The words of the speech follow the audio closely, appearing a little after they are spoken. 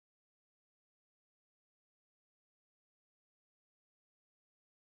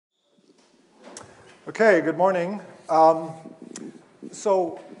Okay, good morning. I'll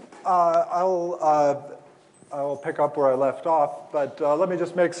pick up where I left off, but let me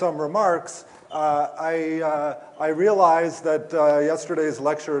just make some remarks. I realized that yesterday's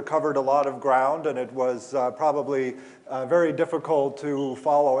lecture covered a lot of ground, and it was probably very difficult to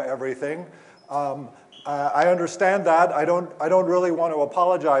follow everything. I understand that. I don't really want to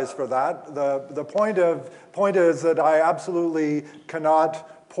apologize for that. The point is that I absolutely cannot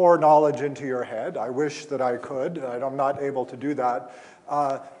pour knowledge into your head. I wish that I could, and I'm not able to do that.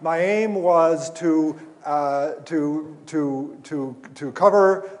 My aim was to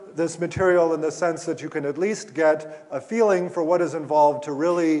cover this material in the sense that you can at least get a feeling for what is involved to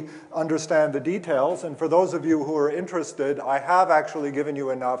really understand the details. And for those of you who are interested, I have actually given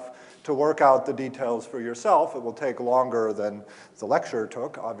you enough to work out the details for yourself. It will take longer than the lecture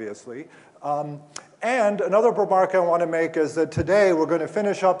took, obviously. And another remark I want to make is that today we're going to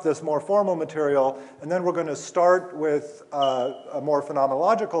finish up this more formal material, and then we're going to start with a more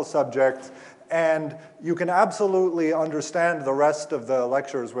phenomenological subject. And you can absolutely understand the rest of the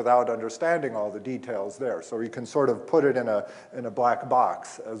lectures without understanding all the details there. So you can sort of put it in a black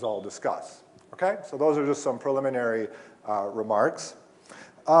box, as I'll discuss. Okay? So those are just some preliminary remarks.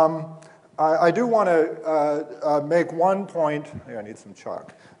 I do want to make one point. Here, I need some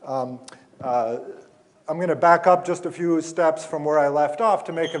chalk. I'm going to back up just a few steps from where I left off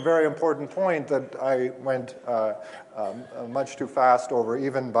to make a very important point that I went much too fast over,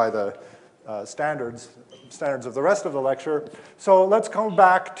 even by the standards of the rest of the lecture. So let's come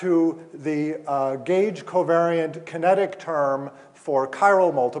back to the gauge covariant kinetic term for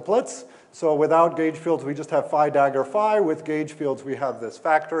chiral multiplets. So without gauge fields, we just have phi dagger phi. With gauge fields, we have this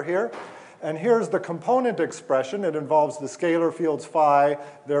factor here. And here's the component expression. It involves the scalar fields phi,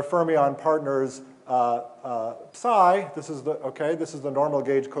 their fermion partners psi. This is the normal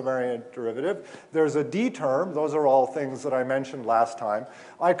gauge covariant derivative. There's a d term. Those are all things that I mentioned last time.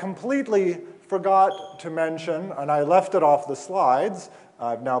 I completely forgot to mention, and I left it off the slides.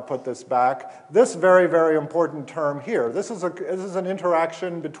 I've now put this back. This very, very important term here. This is an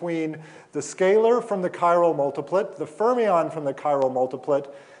interaction between the scalar from the chiral multiplet, the fermion from the chiral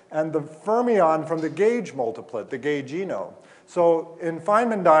multiplet, and the fermion from the gauge multiplet, the gaugino. So in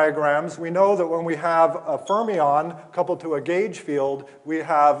Feynman diagrams, we know that when we have a fermion coupled to a gauge field, we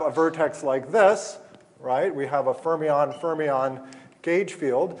have a vertex like this, right? We have a fermion-fermion gauge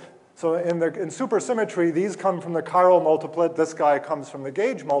field. So in supersymmetry, these come from the chiral multiplet. This guy comes from the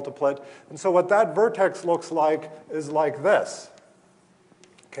gauge multiplet. And so what that vertex looks like is like this.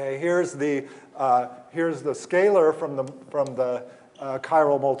 Okay, here's the scalar from the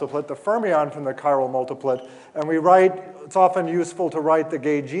chiral multiplet, the fermion from the chiral multiplet, and we write, it's often useful to write the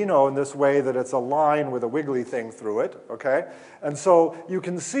gaugino in this way that it's a line with a wiggly thing through it, okay? And so you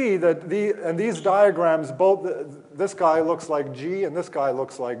can see that these diagrams, this guy looks like G and this guy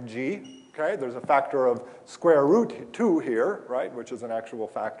looks like G, okay? There's a factor of square root 2 here, right, which is an actual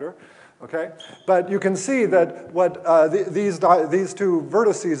factor. Okay, but you can see that these two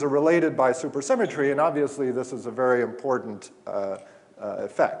vertices are related by supersymmetry, and obviously this is a very important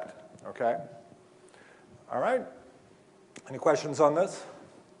effect. Okay, all right. Any questions on this?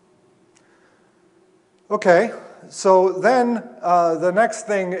 Okay, so then the next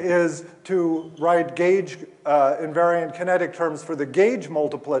thing is to write gauge invariant kinetic terms for the gauge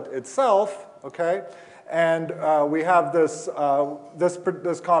multiplet itself. Okay. And we have this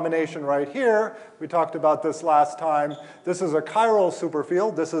combination right here. We talked about this last time. This is a chiral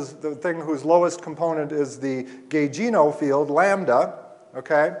superfield. This is the thing whose lowest component is the gaugino field, lambda.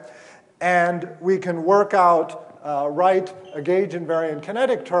 Okay? And we can work out, write a gauge invariant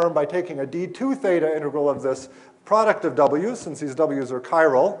kinetic term by taking a d2 theta integral of this product of w's, since these w's are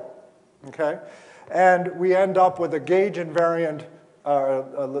chiral. Okay? And we end up with a gauge invariant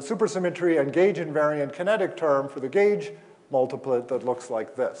supersymmetry and gauge invariant kinetic term for the gauge multiplet that looks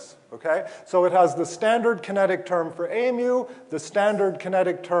like this. Okay? So it has the standard kinetic term for a mu, the standard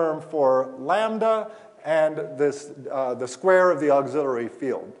kinetic term for lambda, and the square of the auxiliary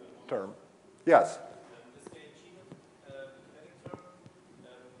field term. Yes?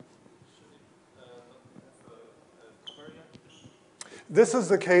 This is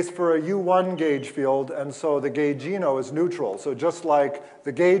the case for a U1 gauge field, and so the gaugino is neutral. So just like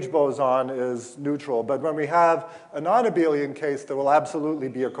the gauge boson is neutral, but when we have a non-abelian case, there will absolutely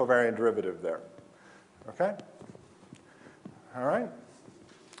be a covariant derivative there. Okay? All right?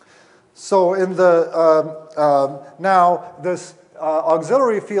 So in now this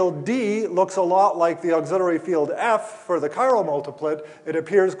auxiliary field D looks a lot like the auxiliary field F for the chiral multiplet. It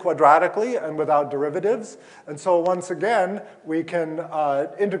appears quadratically and without derivatives. And so once again, we can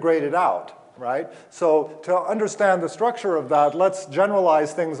integrate it out. right? So to understand the structure of that, let's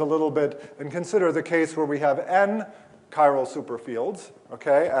generalize things a little bit and consider the case where we have n chiral superfields,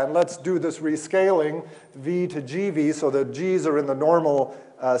 okay? And let's do this rescaling v to gv so that g's are in the normal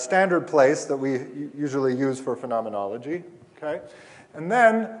standard place that we usually use for phenomenology, okay? And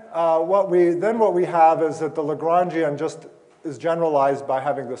then what we have is that the Lagrangian just is generalized by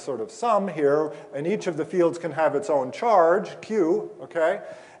having this sort of sum here, and each of the fields can have its own charge, q, okay?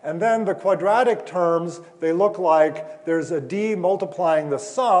 And then the quadratic terms, they look like there's a d multiplying the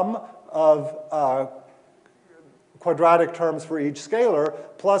sum of quadratic terms for each scalar,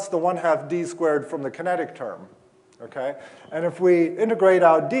 plus the 1/2 d squared from the kinetic term, okay? And if we integrate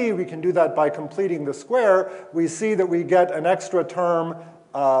out d, we can do that by completing the square. We see that we get an extra term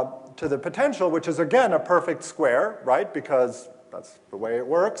to the potential, which is, again, a perfect square, right? Because that's the way it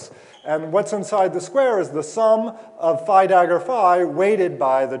works. And what's inside the square is the sum of phi dagger phi weighted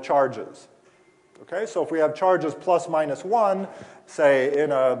by the charges. Okay, so if we have charges plus minus 1, say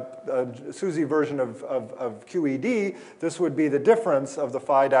in a SUSY version of QED, this would be the difference of the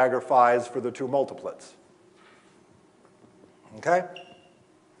phi dagger phi's for the two multiplets. Okay?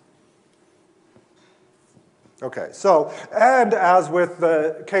 Okay, so, and as with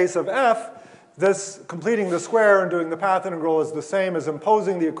the case of f, this completing the square and doing the path integral is the same as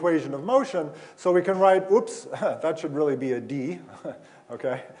imposing the equation of motion. So we can write, oops, that should really be a d,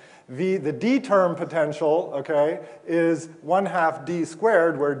 okay? The d term potential, okay, is 1/2 d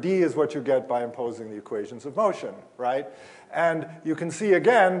squared, where d is what you get by imposing the equations of motion, right? And you can see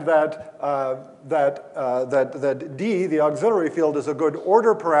again that, that d, the auxiliary field, is a good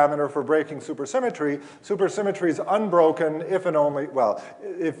order parameter for breaking supersymmetry. Supersymmetry is unbroken if and only, well,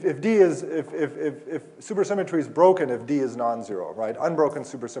 if supersymmetry is broken if d is non-zero, right? Unbroken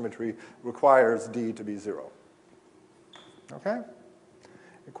supersymmetry requires d to be 0. Okay?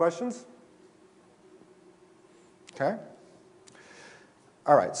 Any questions? Okay.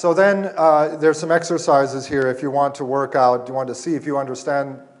 All right, so then there's some exercises here if you want to work out, you want to see if you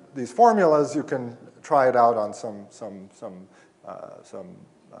understand these formulas, you can try it out on some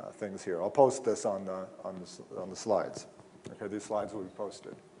things here. I'll post this on the slides. Okay, these slides will be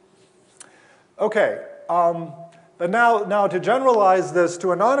posted. Okay, but now to generalize this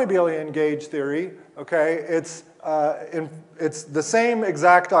to a non-abelian gauge theory, okay, it's the same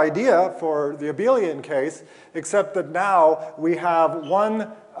exact idea for the abelian case, except that now we have the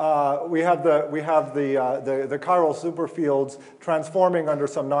chiral superfields transforming under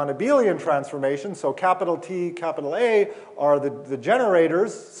some non-abelian transformation. So capital T, capital A are the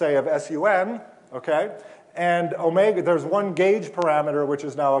generators, say, of SUN, okay? And omega, there's one gauge parameter, which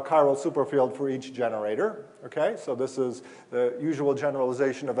is now a chiral superfield for each generator, okay? So this is the usual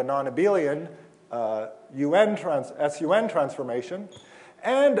generalization of a non-abelian SUN transformation.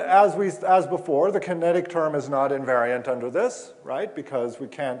 And as before, the kinetic term is not invariant under this, right? Because we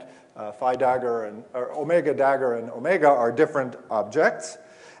can't, phi dagger or omega dagger and omega are different objects.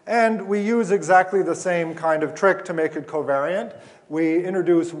 And we use exactly the same kind of trick to make it covariant. We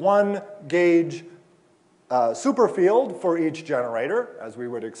introduce one gauge superfield for each generator, as we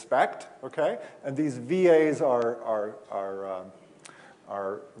would expect, okay? And these VAs are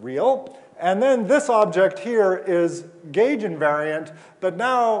real. And then this object here is gauge invariant, but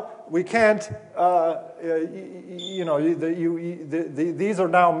now we can't, these are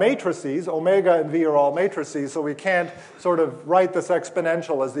now matrices. Omega and V are all matrices, so we can't sort of write this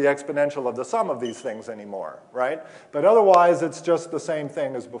exponential as the exponential of the sum of these things anymore, right? But otherwise, it's just the same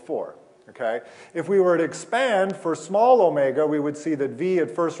thing as before, okay? If we were to expand for small omega, we would see that V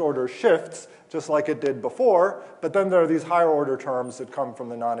at first order shifts, just like it did before, but then there are these higher order terms that come from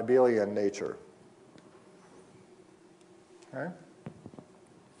the non-abelian nature. Okay?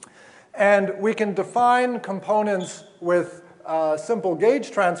 And we can define components with simple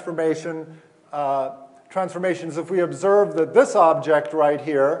gauge transformations if we observe that this object right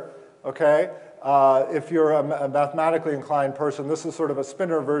here, okay, if you're a mathematically inclined person, this is sort of a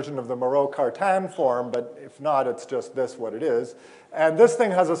spinor version of the Moreau-Cartan form, but if not, it's just this what it is. And this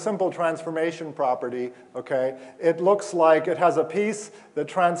thing has a simple transformation property, okay? It looks like it has a piece that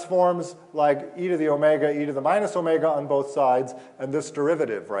transforms like e to the omega, e to the minus omega on both sides, and this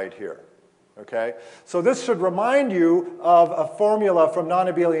derivative right here, okay? So this should remind you of a formula from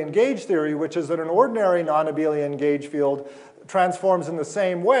non-abelian gauge theory, which is that an ordinary non-abelian gauge field transforms in the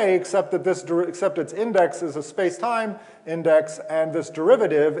same way, except its index is a space-time index, and this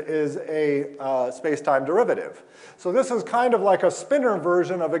derivative is a space-time derivative. So this is kind of like a spinor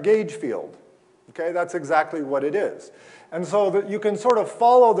version of a gauge field, Okay, that's exactly what it is. And so that you can sort of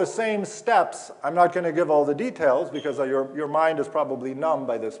follow the same steps. I'm not going to give all the details because your mind is probably numb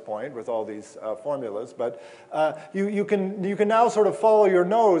by this point with all these formulas. But you can now sort of follow your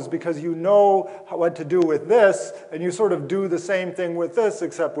nose because you know what to do with this, and you sort of do the same thing with this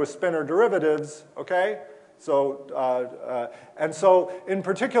except with spinor derivatives, okay? So, and so in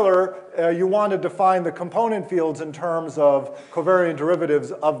particular, you want to define the component fields in terms of covariant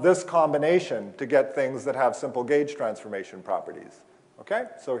derivatives of this combination to get things that have simple gauge transformation properties. Okay?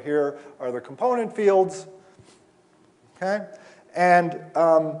 So here are the component fields. Okay? And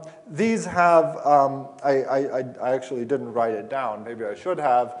these have, I actually didn't write it down. Maybe I should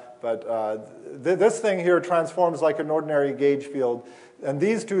have. But this thing here transforms like an ordinary gauge field. And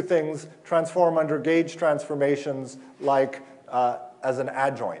these two things transform under gauge transformations like as an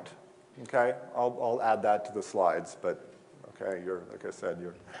adjoint. Okay, I'll add that to the slides. But okay, like I said,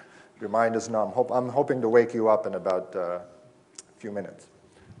 your mind is numb. I'm hoping to wake you up in about a few minutes.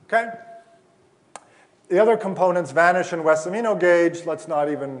 Okay. The other components vanish in Wess-Zumino gauge. Let's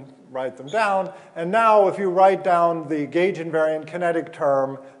not even write them down. And now, if you write down the gauge invariant kinetic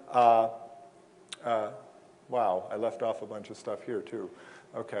term. Wow, I left off a bunch of stuff here, too.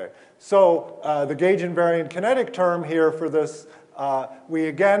 Okay, so the gauge invariant kinetic term here for this, we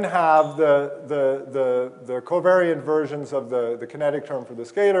again have the covariant versions of the kinetic term for the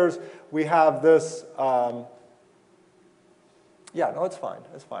scalars. We have this, yeah, no, it's fine,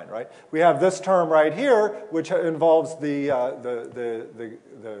 right? We have this term right here, which involves the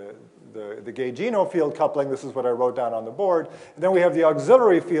gaugino field coupling. This is what I wrote down on the board. And then we have the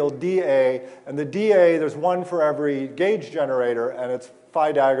auxiliary field, dA. And the dA, there's one for every gauge generator, and it's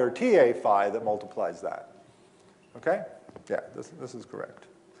phi dagger TA phi that multiplies that. Okay? Yeah, this is correct.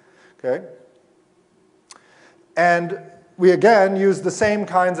 Okay? And we, again, use the same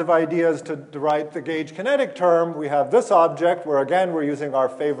kinds of ideas to write the gauge kinetic term. We have this object where, again, we're using our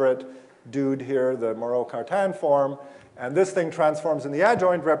favorite dude here, the Moreau-Cartan form. And this thing transforms in the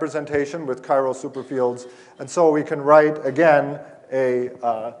adjoint representation with chiral superfields. And so we can write, again,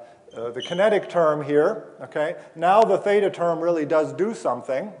 the kinetic term here. Okay? Now the theta term really does do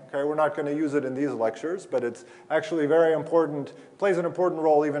something. Okay? We're not going to use it in these lectures, but it's actually very important, plays an important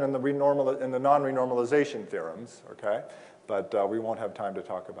role even in the non-renormalization theorems. Okay? But we won't have time to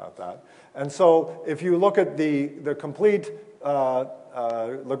talk about that. And so if you look at the complete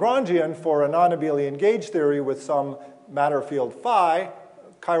Lagrangian for a non-abelian gauge theory with some matter field phi,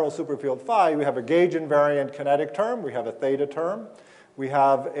 chiral superfield phi, we have a gauge invariant kinetic term. We have a theta term. We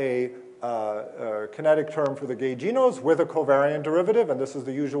have a kinetic term for the gauginos with a covariant derivative, and this is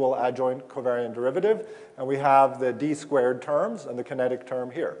the usual adjoint covariant derivative. And we have the d squared terms and the kinetic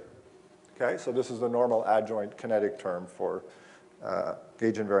term here. Okay, so this is the normal adjoint kinetic term for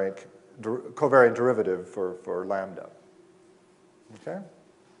gauge invariant covariant derivative for lambda. Okay.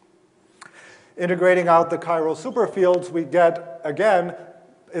 Integrating out the chiral superfields, we get, again,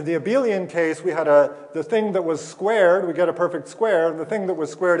 in the abelian case, we had the thing that was squared, we get a perfect square. The thing that was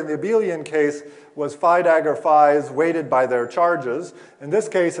squared in the abelian case was phi dagger phi's weighted by their charges. In this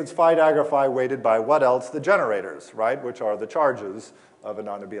case, it's phi dagger phi weighted by what else? The generators, right, which are the charges of a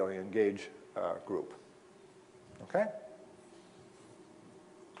non-abelian gauge group. Okay?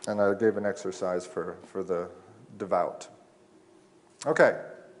 And I gave an exercise for the devout. Okay.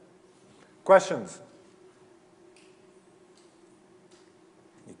 Questions?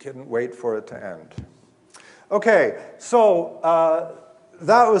 You couldn't wait for it to end. Okay, so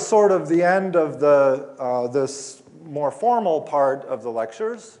that was sort of the end of this more formal part of the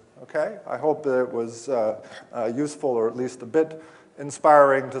lectures. Okay, I hope that it was useful or at least a bit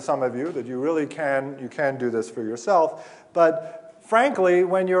inspiring to some of you that you really can do this for yourself. But frankly,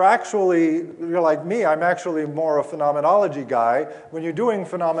 when you're like me, I'm actually more a phenomenology guy. When you're doing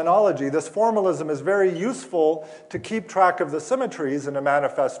phenomenology, this formalism is very useful to keep track of the symmetries in a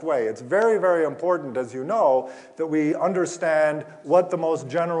manifest way. It's very, very important, as you know, that we understand what the most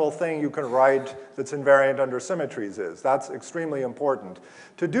general thing you can write that's invariant under symmetries is. That's extremely important.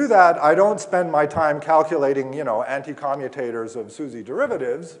 To do that, I don't spend my time calculating, anti-commutators of SUSY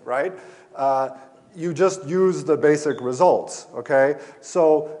derivatives, right? You just use the basic results, okay?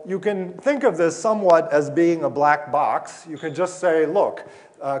 So you can think of this somewhat as being a black box. You can just say, look,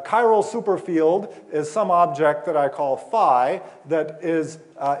 chiral superfield is some object that I call phi that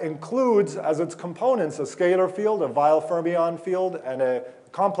includes as its components a scalar field, a Weyl fermion field, and a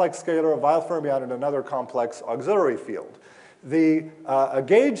complex scalar, a Weyl fermion, and another complex auxiliary field. A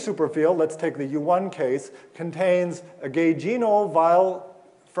gauge superfield, let's take the U1 case, contains a gaugino Weyl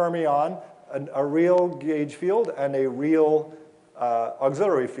fermion, a real gauge field, and a real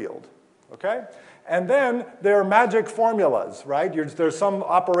auxiliary field. okay? And then there are magic formulas, right? There's some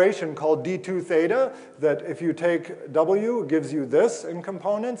operation called d2 theta that if you take W, it gives you this in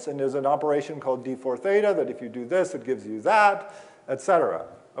components, and there's an operation called d4 theta that if you do this, it gives you that, etc.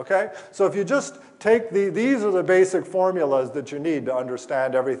 Okay? So if you just take these are the basic formulas that you need to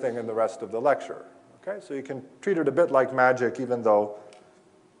understand everything in the rest of the lecture. Okay? So you can treat it a bit like magic, even though,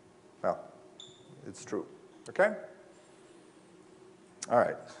 well, it's true. Okay? All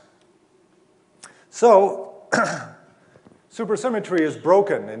right. So supersymmetry is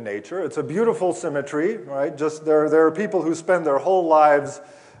broken in nature. It's a beautiful symmetry, right? Just there are people who spend their whole lives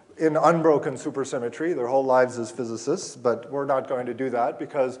in unbroken supersymmetry, their whole lives as physicists, but we're not going to do that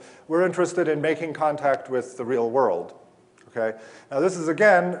because we're interested in making contact with the real world. Okay? Now this is,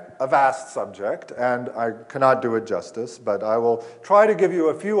 again, a vast subject, and I cannot do it justice, but I will try to give you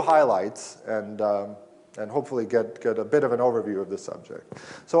a few highlights and hopefully get a bit of an overview of the subject.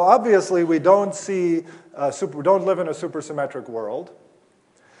 So obviously, we don't live in a supersymmetric world.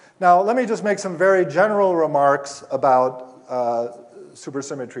 Now, let me just make some very general remarks about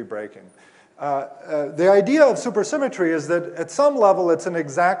supersymmetry breaking. The idea of supersymmetry is that at some level, it's an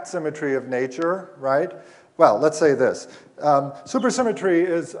exact symmetry of nature, right? Well, let's say this. Supersymmetry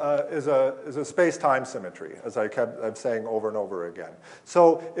is a space-time symmetry, as I'm saying over and over again.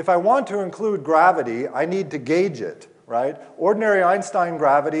 So if I want to include gravity, I need to gauge it, right? Ordinary Einstein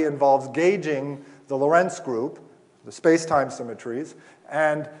gravity involves gauging the Lorentz group, the space-time symmetries,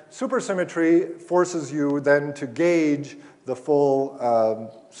 and supersymmetry forces you then to gauge the full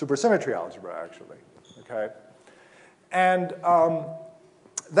supersymmetry algebra, actually, okay? And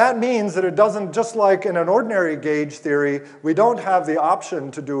that means that it doesn't, just like in an ordinary gauge theory, we don't have the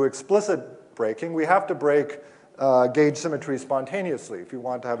option to do explicit breaking. We have to break gauge symmetry spontaneously if you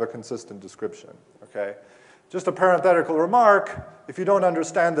want to have a consistent description, okay? Just a parenthetical remark, if you don't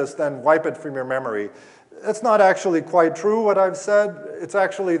understand this, then wipe it from your memory. It's not actually quite true what I've said. It's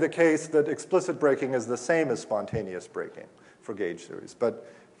actually the case that explicit breaking is the same as spontaneous breaking for gauge theories.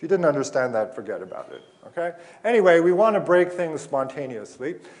 But if you didn't understand that, forget about it, okay? Anyway, we want to break things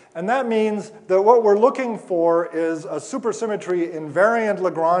spontaneously. And that means that what we're looking for is a supersymmetry invariant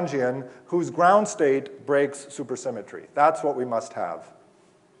Lagrangian whose ground state breaks supersymmetry. That's what we must have,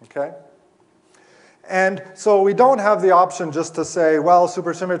 okay? And so we don't have the option just to say, well,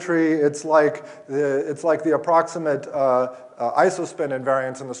 supersymmetry, it's like the approximate isospin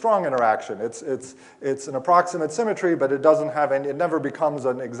invariance in the strong interaction. It's an approximate symmetry, but it doesn't have any, it never becomes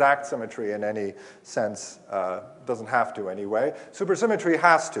an exact symmetry in any sense. Doesn't have to anyway. Supersymmetry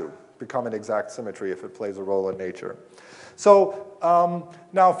has to become an exact symmetry if it plays a role in nature. So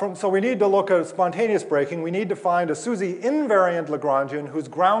so we need to look at spontaneous breaking. We need to find a SUSY invariant Lagrangian whose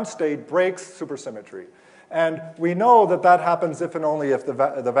ground state breaks supersymmetry. And we know that that happens if and only if the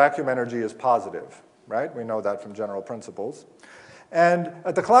vacuum energy is positive, right? We know that from general principles. And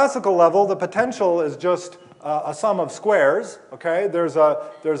at the classical level, the potential is just a sum of squares, okay? There's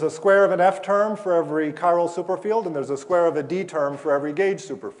a square of an F term for every chiral superfield, and there's a square of a D term for every gauge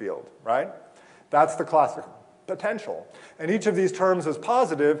superfield, right? That's the classical potential. And each of these terms is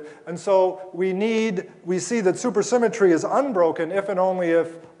positive, and so we see that supersymmetry is unbroken if and only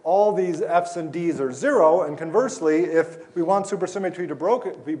if all these F's and D's are 0, and conversely, if we want supersymmetry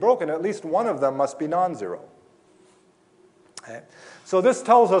to be broken, at least one of them must be non-zero. Okay. So this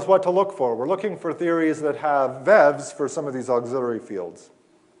tells us what to look for. We're looking for theories that have VEVs for some of these auxiliary fields.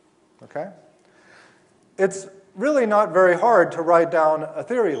 Okay? It's really not very hard to write down a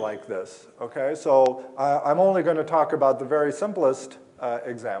theory like this. Okay? So I'm only going to talk about the very simplest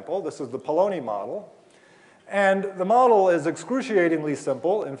example. This is the Poloni model. And the model is excruciatingly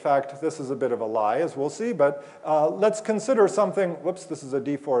simple. In fact, this is a bit of a lie, as we'll see. But let's consider something. Whoops, this is a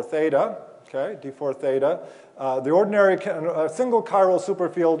d4 theta. Okay, d4 theta. The ordinary single chiral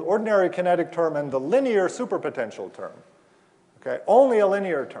superfield, ordinary kinetic term, and the linear superpotential term. Okay, only a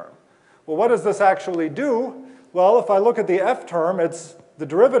linear term. Well, what does this actually do? Well, if I look at the F term, it's the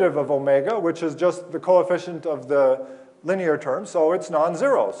derivative of omega, which is just the coefficient of the linear term, so it's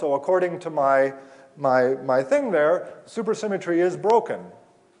non-zero. So according to my thing there, supersymmetry is broken.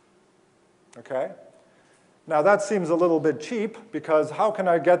 Okay? Now that seems a little bit cheap, because how can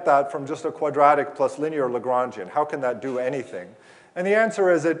I get that from just a quadratic plus linear Lagrangian? How can that do anything? And the answer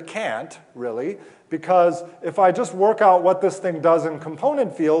is it can't, really, because if I just work out what this thing does in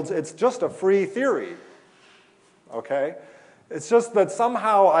component fields, it's just a free theory. Okay? It's just that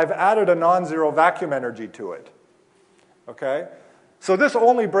somehow I've added a non-zero vacuum energy to it. Okay? So this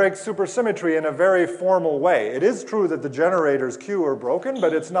only breaks supersymmetry in a very formal way. It is true that the generators Q are broken,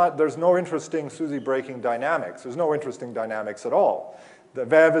 but it's not, there's no interesting SUSY breaking dynamics. There's no interesting dynamics at all. The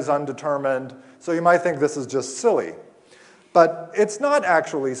VEV is undetermined. So you might think this is just silly. But it's not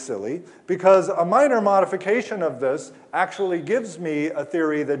actually silly, because a minor modification of this actually gives me a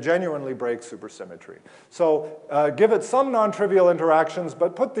theory that genuinely breaks supersymmetry. So give it some non-trivial interactions,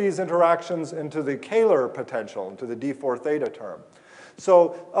 but put these interactions into the Kähler potential, into the d4 theta term.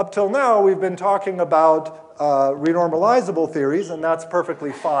 So up till now, we've been talking about renormalizable theories, and that's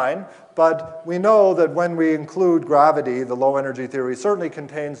perfectly fine. But we know that when we include gravity, the low-energy theory certainly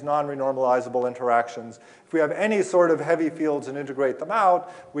contains non-renormalizable interactions. If we have any sort of heavy fields and integrate them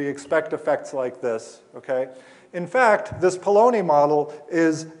out, we expect effects like this, okay? In fact, this Poloni model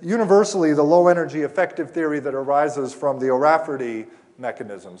is universally the low-energy effective theory that arises from the O'Rafferty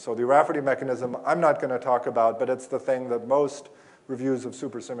mechanism. So the O'Rafferty mechanism I'm not going to talk about, but it's the thing that most reviews of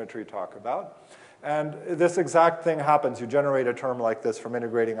supersymmetry talk about. And this exact thing happens. You generate a term like this from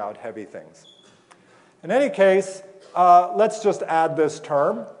integrating out heavy things. In any case, let's just add this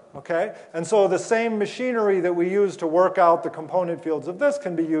term, okay? And so the same machinery that we use to work out the component fields of this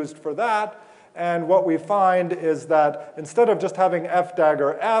can be used for that. And what we find is that instead of just having f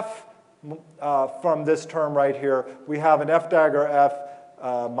dagger f from this term right here, we have an f dagger f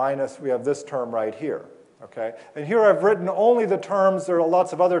minus, we have this term right here. Okay? And here I've written only the terms. There are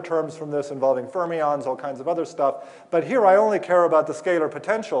lots of other terms from this involving fermions, all kinds of other stuff. But here I only care about the scalar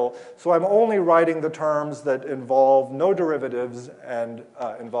potential, so I'm only writing the terms that involve no derivatives and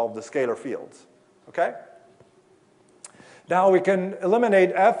involve the scalar fields. Okay? Now we can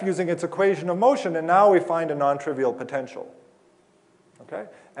eliminate f using its equation of motion, and now we find a non-trivial potential. Okay?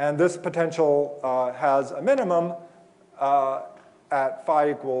 And this potential has a minimum at phi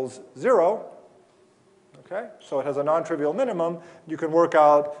equals 0. Okay? So it has a non-trivial minimum. You can work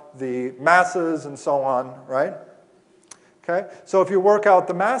out the masses and so on, right? Okay? So if you work out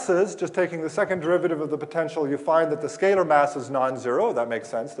the masses, just taking the second derivative of the potential, you find that the scalar mass is non-zero. That makes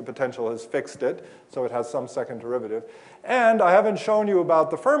sense. The potential has fixed it, so it has some second derivative. And I haven't shown you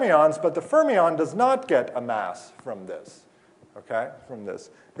about the fermions, but the fermion does not get a mass from this, okay, from this.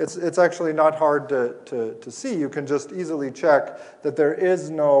 It's actually not hard to see. You can just easily check that there is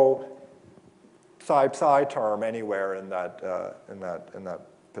no psi term anywhere in that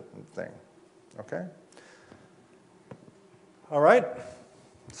thing. Okay. All right.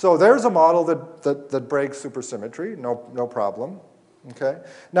 So there's a model that breaks supersymmetry. No problem. Okay.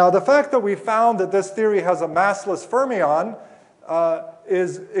 Now the fact that we found that this theory has a massless fermion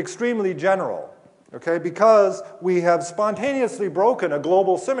is extremely general. Okay, because we have spontaneously broken a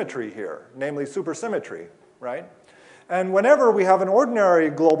global symmetry here, namely supersymmetry, right? And whenever we have an ordinary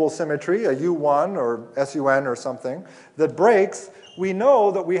global symmetry, a U1 or SUN or something, that breaks, we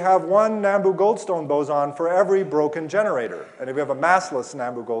know that we have one Nambu-Goldstone boson for every broken generator. And if we have a massless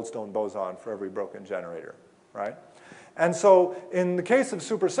Nambu-Goldstone boson for every broken generator, right? And so in the case of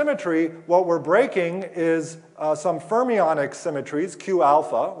supersymmetry, what we're breaking is some fermionic symmetries, Q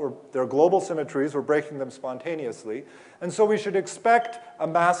alpha. They're global symmetries. We're breaking them spontaneously. And so we should expect a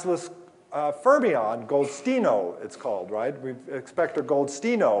massless fermion, Goldstino it's called, right? We expect a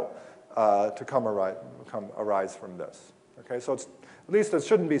Goldstino to arise from this. Okay, so at least it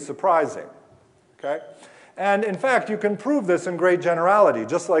shouldn't be surprising. Okay? And in fact, you can prove this in great generality,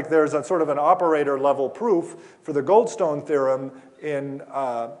 just like there's a sort of an operator level proof for the Goldstone theorem in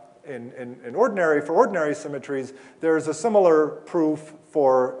ordinary symmetries. There's a similar proof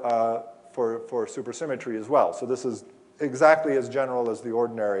for supersymmetry as well. So this is exactly as general as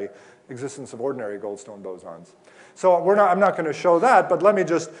the existence of ordinary Goldstone bosons. So I'm not going to show that, but let me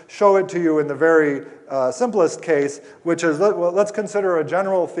just show it to you in the very simplest case, which is, let's consider a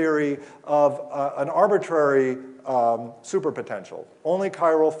general theory of an arbitrary superpotential, only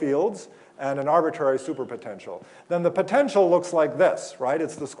chiral fields and an arbitrary superpotential. Then the potential looks like this, right?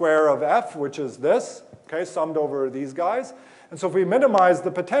 It's the square of f, which is this, okay, summed over these guys. And so if we minimize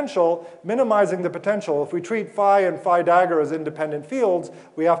the potential, minimizing the potential, if we treat phi and phi dagger as independent fields,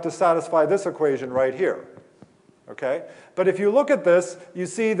 we have to satisfy this equation right here. Okay? But if you look at this, you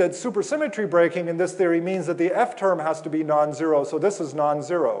see that supersymmetry breaking in this theory means that the f term has to be non-zero. So this is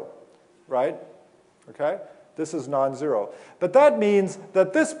non-zero, right? Okay? This is non-zero. But that means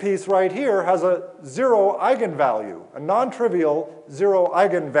that this piece right here has a zero eigenvalue, a non-trivial zero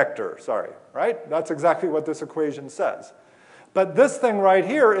eigenvector, sorry, right? That's exactly what this equation says. But this thing right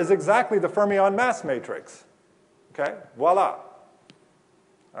here is exactly the fermion mass matrix. Okay? Voila.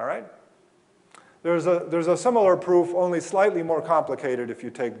 All right? There's a similar proof, only slightly more complicated if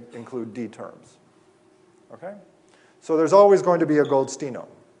you include D terms. Okay? So there's always going to be a Goldstino.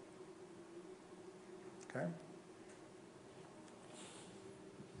 Okay?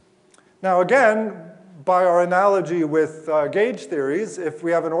 Now again, by our analogy with gauge theories, if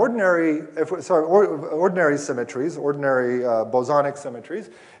we have an ordinary symmetries, ordinary bosonic symmetries,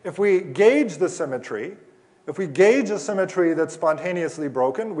 if we gauge the symmetry, if we gauge a symmetry that's spontaneously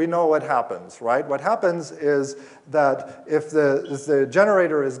broken, we know what happens, right? What happens is that if the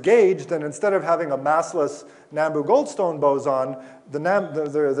generator is gauged, then instead of having a massless Nambu-Goldstone boson, the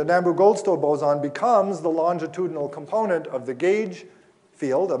Nambu-Goldstone boson becomes the longitudinal component of the gauge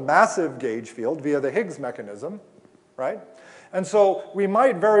field, a massive gauge field via the Higgs mechanism, right? And so we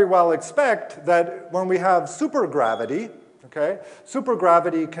might very well expect that when we have supergravity, okay,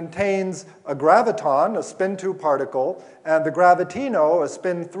 supergravity contains a graviton, a spin 2 particle, and the gravitino, a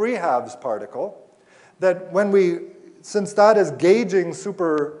spin 3/2 particle, that when since that is gauging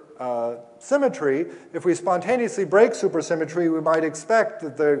supersymmetry, if we spontaneously break supersymmetry, we might expect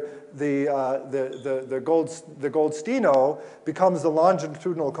that the Goldstino becomes the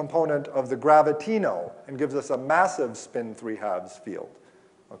longitudinal component of the gravitino and gives us a massive spin 3/2 field,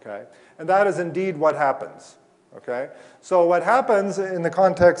 okay? And that is indeed what happens, okay? So what happens in the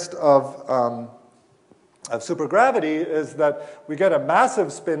context of supergravity is that we get a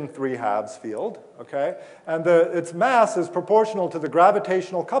massive spin 3/2 field, okay? And its mass is proportional to the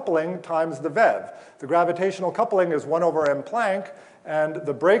gravitational coupling times the VEV. The gravitational coupling is 1 over m Planck, and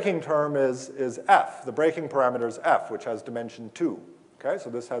the breaking term is f. The breaking parameter is f, which has dimension 2, okay? So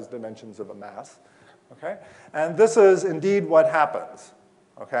this has dimensions of a mass, okay? And this is indeed what happens,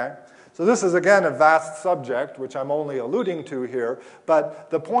 okay? So this is, again, a vast subject, which I'm only alluding to here. But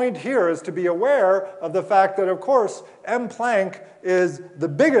the point here is to be aware of the fact that, of course, m Planck is the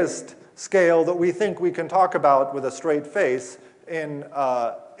biggest scale that we think we can talk about with a straight face in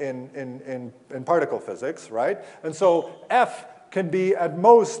particle physics, right? And so f can be at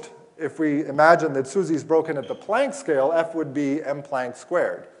most, if we imagine that SUSY's broken at the Planck scale, f would be m Planck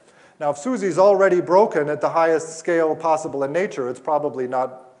squared. Now, if SUSY's already broken at the highest scale possible in nature, it's probably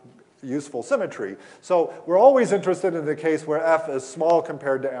not useful symmetry. So we're always interested in the case where f is small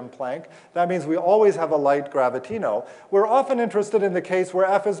compared to m Planck. That means we always have a light gravitino. We're often interested in the case where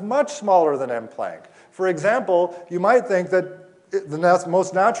f is much smaller than m Planck. For example, you might think that the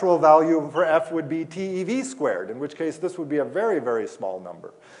most natural value for f would be TeV squared, in which case this would be a very, very small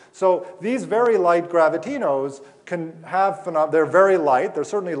number. So these very light gravitinos can have they're very light. They're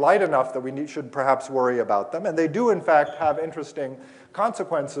certainly light enough that we should perhaps worry about them. And they do, in fact, have interesting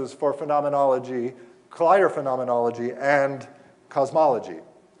consequences for phenomenology, collider phenomenology, and cosmology,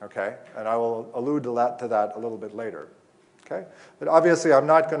 okay? And I will allude to that a little bit later, okay? But obviously, I'm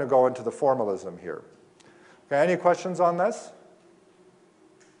not going to go into the formalism here. Okay, any questions on this?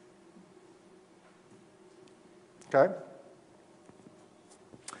 Okay.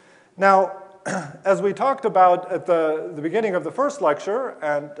 Now, as we talked about at the beginning of the first lecture,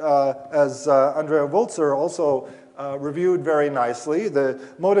 and as Andrea Wulzer also reviewed very nicely, the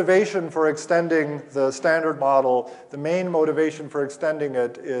motivation for extending the standard model, the main motivation for extending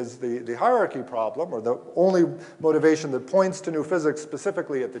it is the hierarchy problem, or the only motivation that points to new physics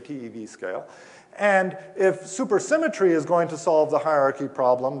specifically at the TeV scale. And if supersymmetry is going to solve the hierarchy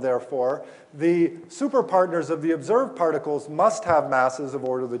problem, therefore, the superpartners of the observed particles must have masses of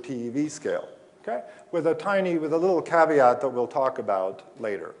order the TeV scale, okay? With a little caveat that we'll talk about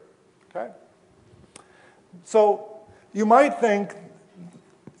later, okay? So you might think,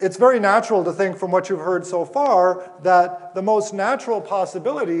 it's very natural to think from what you've heard so far that the most natural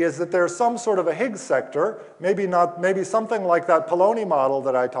possibility is that there's some sort of a Higgs sector, maybe something like that Poloni model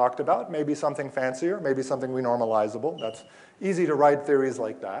that I talked about, maybe something fancier, maybe something renormalizable. That's easy to write theories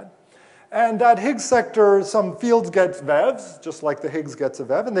like that. And that Higgs sector, some fields get VEVs, just like the Higgs gets a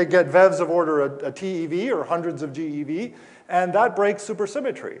VEV, and they get VEVs of order a TeV or hundreds of GeV, and that breaks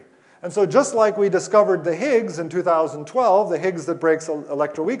supersymmetry. And so just like we discovered the Higgs in 2012, the Higgs that breaks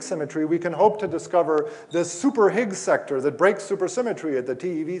electroweak symmetry, we can hope to discover this super Higgs sector that breaks supersymmetry at the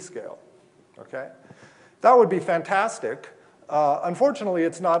TeV scale, okay? That would be fantastic. Unfortunately,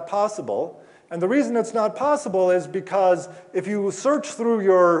 it's not possible. And the reason it's not possible is because if you search through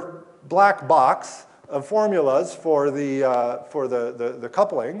your black box of formulas for the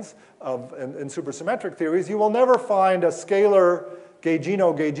couplings in supersymmetric theories, you will never find a scalar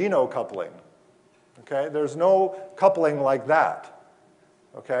Gaugino-Gaugino coupling, okay? There's no coupling like that,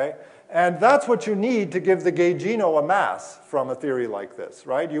 okay? And that's what you need to give the Gaugino a mass from a theory like this,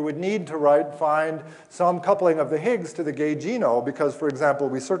 right? You would need to find some coupling of the Higgs to the Gaugino because, for example,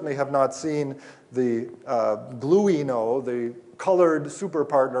 we certainly have not seen the gluino, the colored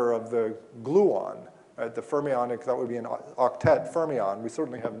superpartner of the gluon, right? The fermionic, that would be an octet fermion. We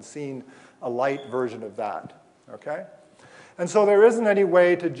certainly haven't seen a light version of that, okay? And so there isn't any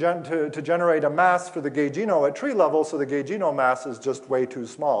way to generate a mass for the gaugino at tree level, so the gaugino mass is just way too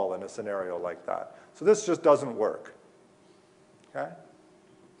small in a scenario like that. So this just doesn't work. Okay?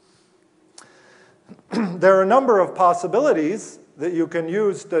 There are a number of possibilities that you can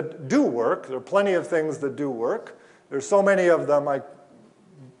use that do work. There are plenty of things that do work. There's so many of them, I'm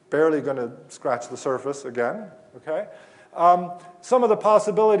barely going to scratch the surface again. Okay? Some of the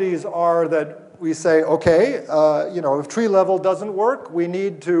possibilities are that we say, okay, if tree level doesn't work, we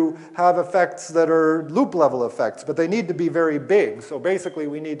need to have effects that are loop level effects, but they need to be very big. So basically,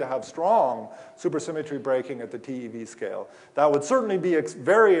 we need to have strong supersymmetry breaking at the TeV scale. That would certainly be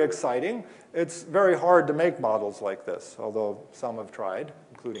very exciting. It's very hard to make models like this, although some have tried,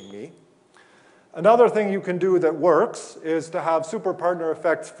 including me. Another thing you can do that works is to have superpartner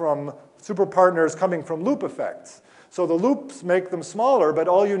effects from superpartners coming from loop effects. So the loops make them smaller, but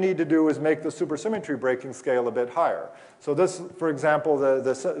all you need to do is make the supersymmetry breaking scale a bit higher. So this, for example,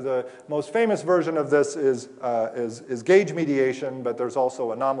 the most famous version of this is gauge mediation, but there's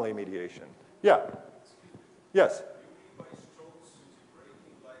also anomaly mediation. Yeah? Yes?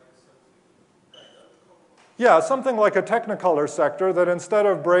 Yeah, something like a technicolor sector that instead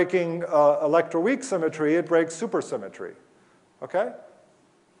of breaking electroweak symmetry, it breaks supersymmetry. Okay?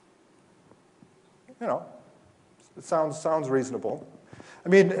 It sounds reasonable. I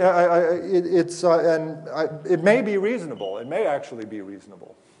mean, it may be reasonable. It may actually be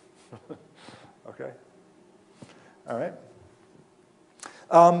reasonable. Okay. All right.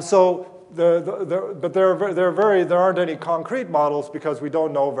 But there aren't any concrete models because we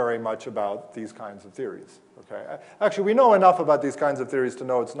don't know very much about these kinds of theories. Okay. Actually, we know enough about these kinds of theories to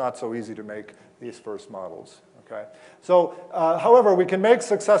know it's not so easy to make these first models. Okay. So, however, we can make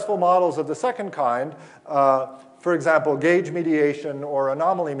successful models of the second kind. For example, gauge mediation or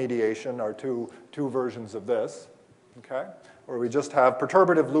anomaly mediation are two versions of this, okay? Where we just have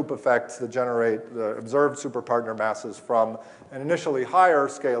perturbative loop effects that generate the observed superpartner masses from an initially higher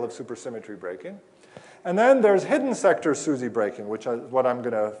scale of supersymmetry breaking. And then there's hidden sector SUSY breaking, which is what I'm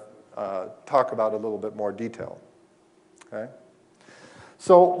going to talk about a little bit more detail. Okay?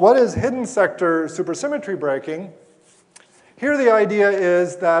 So what is hidden sector supersymmetry breaking? Here the idea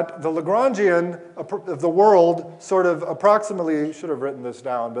is that the Lagrangian of the world sort of approximately, should have written this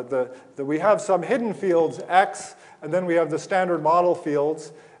down, but that we have some hidden fields, X, and then we have the standard model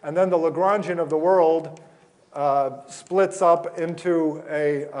fields, and then the Lagrangian of the world splits up into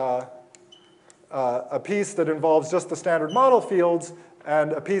a piece that involves just the standard model fields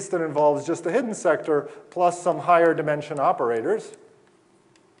and a piece that involves just the hidden sector plus some higher dimension operators.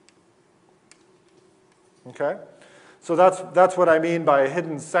 Okay? So that's what I mean by a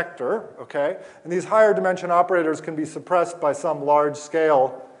hidden sector, okay? And these higher dimension operators can be suppressed by some large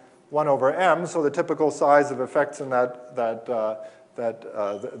scale 1 over m, so the typical size of effects in the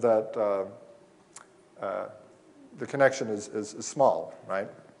connection is small, right?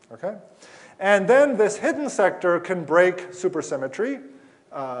 Okay? And then this hidden sector can break supersymmetry.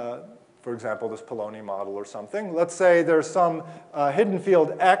 For example, this Poloni model or something. Let's say there's some hidden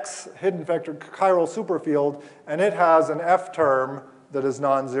field X, hidden vector chiral superfield, and it has an F term that is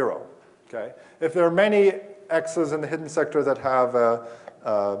non-zero. Okay? If there are many X's in the hidden sector that have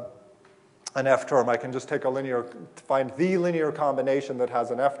an F term, I can just take find the linear combination that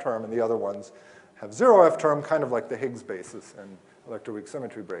has an F term, and the other ones have 0 F term, kind of like the Higgs basis in electroweak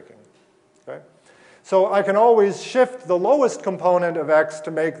symmetry breaking. Okay? So I can always shift the lowest component of X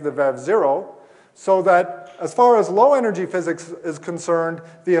to make the VEV 0, so that as far as low energy physics is concerned,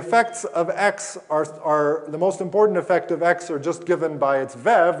 the effects of X are the most important effect of X are just given by its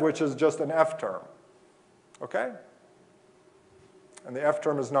VEV, which is just an F term. Okay? And the F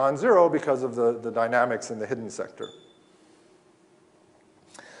term is non-zero because of the dynamics in the hidden sector.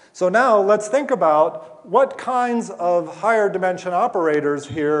 So now let's think about what kinds of higher dimension operators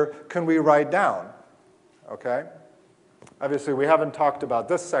here can we write down. Okay? Obviously, we haven't talked about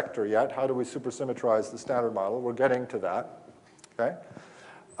this sector yet. How do we supersymmetrize the standard model? We're getting to that. Okay?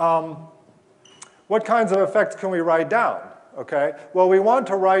 What kinds of effects can we write down? Okay? Well, we want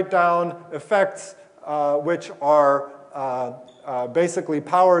to write down effects which are basically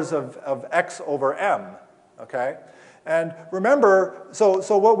powers of x over m. Okay? And remember,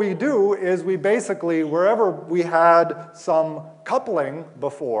 so what we do is we basically, wherever we had some coupling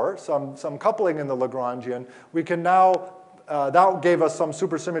before, some coupling in the Lagrangian, we can now, that gave us some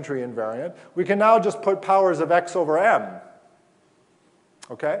supersymmetry invariant. We can now just put powers of x over m.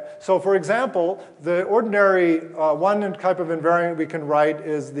 Okay? So for example, the ordinary one type of invariant we can write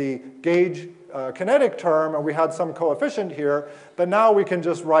is the gauge kinetic term, and we had some coefficient here, but now we can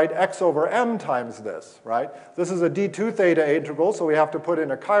just write x over m times this, right? This is a d2 theta integral, so we have to put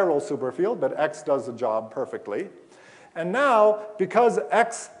in a chiral superfield, but x does the job perfectly. And now, because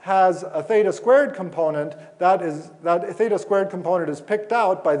x has a theta squared component, that theta squared component is picked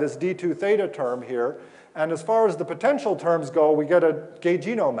out by this d2 theta term here, and as far as the potential terms go, we get a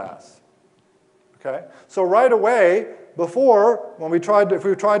gaugino mass. Okay? So right away, before, if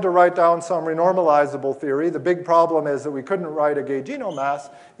we tried to write down some renormalizable theory, the big problem is that we couldn't write a gaugino mass.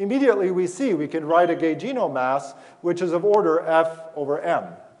 Immediately we see we can write a gaugino mass, which is of order f over m.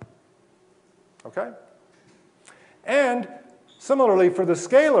 Okay? And similarly for the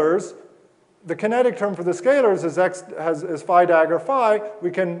scalars, the kinetic term for the scalars is phi dagger phi. We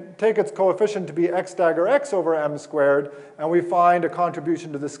can take its coefficient to be x dagger x over m squared, and we find a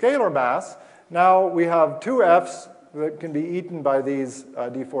contribution to the scalar mass. Now we have two f's that can be eaten by these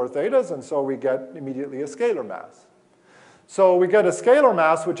d4 thetas, and so we get immediately a scalar mass. So we get a scalar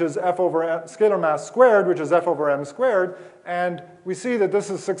mass, which is f over m, scalar mass squared, which is f over m squared, and we see that this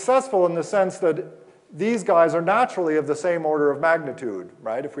is successful in the sense that these guys are naturally of the same order of magnitude,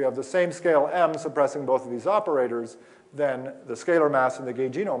 right? If we have the same scale m suppressing both of these operators, then the scalar mass and the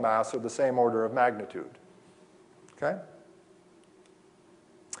gaugino mass are the same order of magnitude. Okay?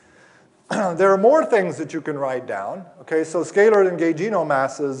 There are more things that you can write down. Okay, so scalar and gaugino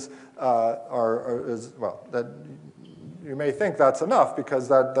masses you may think that's enough because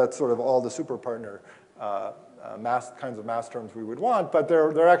that's sort of all the superpartner kinds of mass terms we would want, but there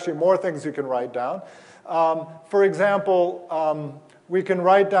are actually more things you can write down. For example, we can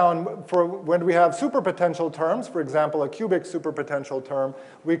write down, for when we have superpotential terms, for example, a cubic superpotential term,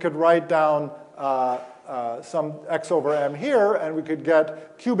 we could write down some x over m here, and we could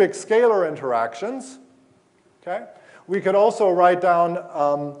get cubic scalar interactions. Okay? We could also write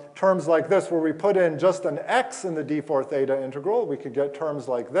down terms like this, where we put in just an x in the d4 theta integral. We could get terms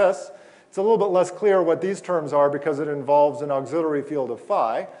like this. It's a little bit less clear what these terms are because it involves an auxiliary field of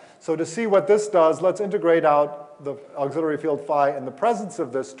phi. So to see what this does, let's integrate out the auxiliary field phi in the presence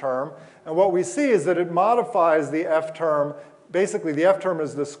of this term. And what we see is that it modifies the f term. Basically, the f term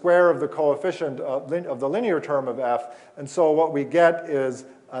is the square of the coefficient of the linear term of f. And so what we get is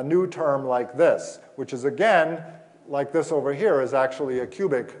a new term like this, which is, again, like this over here, is actually a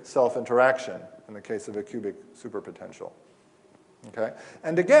cubic self-interaction in the case of a cubic superpotential. Okay?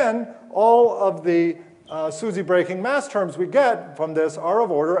 And again, all of the SUSY breaking mass terms we get from this are of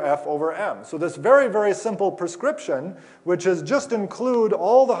order f over m. So this very, very simple prescription, which is just include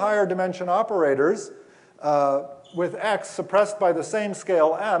all the higher dimension operators with x suppressed by the same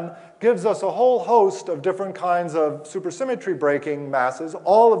scale m, gives us a whole host of different kinds of supersymmetry breaking masses,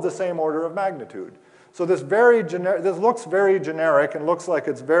 all of the same order of magnitude. So this looks very generic and looks like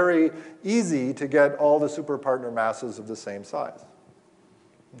it's very easy to get all the superpartner masses of the same size.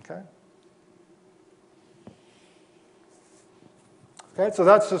 Okay? Okay, so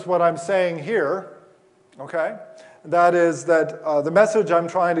that's just what I'm saying here. Okay? That is that the message I'm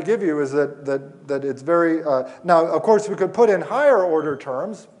trying to give you is that it's very... now, of course, we could put in higher order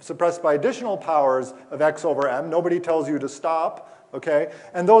terms suppressed by additional powers of x over m. Nobody tells you to stop. Okay?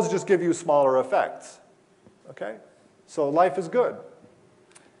 And those just give you smaller effects. Okay? So life is good.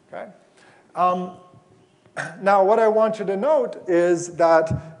 Okay? Now, what I want you to note is that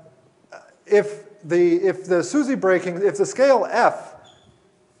if the SUSY breaking, if the scale f,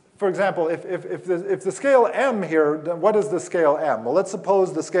 for example, if the scale m here, then what is the scale m? Well, let's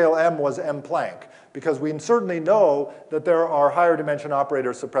suppose the scale m was m Planck, because we certainly know that there are higher dimension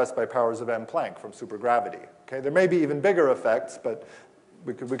operators suppressed by powers of m Planck from supergravity. Okay? There may be even bigger effects, but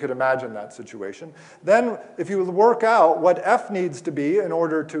we could imagine that situation. Then, if you work out what f needs to be in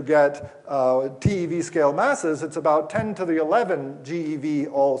order to get TeV scale masses, it's about 10 to the 11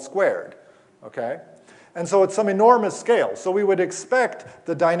 GeV all squared. Okay? And so it's some enormous scale. So we would expect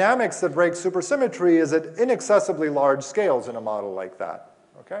the dynamics that break supersymmetry is at inaccessibly large scales in a model like that.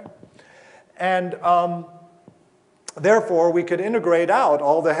 Okay? And therefore, we could integrate out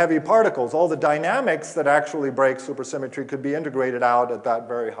all the heavy particles. All the dynamics that actually break supersymmetry could be integrated out at that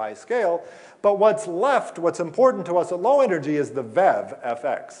very high scale. But what's left, what's important to us at low energy, is the VEV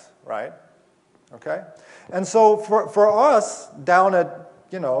fx, right? Okay? And so for us, down at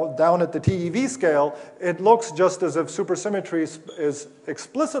the TeV scale, it looks just as if supersymmetry is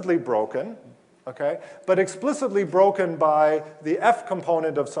explicitly broken, okay? But explicitly broken by the F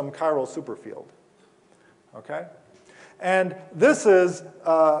component of some chiral superfield. Okay? And this is,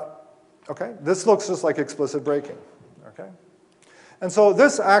 this looks just like explicit breaking. Okay? And so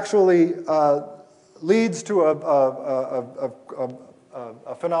this actually leads to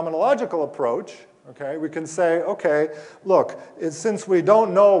a phenomenological approach, okay, we can say, okay, look, since we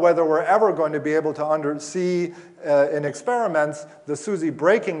don't know whether we're ever going to be able to see in experiments the SUSY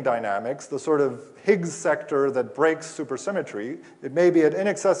breaking dynamics, the sort of Higgs sector that breaks supersymmetry, it may be at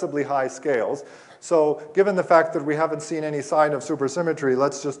inaccessibly high scales. So given the fact that we haven't seen any sign of supersymmetry,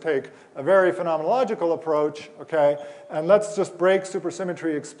 let's just take a very phenomenological approach, okay, and let's just break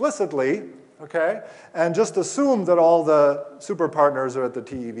supersymmetry explicitly, okay, and just assume that all the superpartners are at the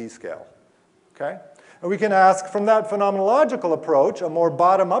TeV scale, okay? And we can ask, from that phenomenological approach, a more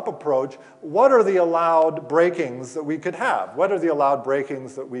bottom-up approach, what are the allowed breakings that we could have? What are the allowed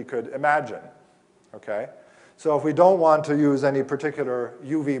breakings that we could imagine, okay? So if we don't want to use any particular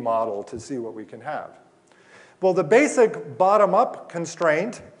UV model to see what we can have. Well, the basic bottom-up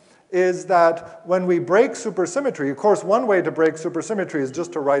constraint is that when we break supersymmetry, of course, one way to break supersymmetry is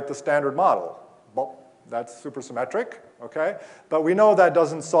just to write the standard model. Well, that's supersymmetric, okay? But we know that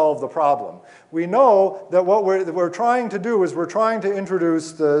doesn't solve the problem. We know that what we're trying to do is we're trying to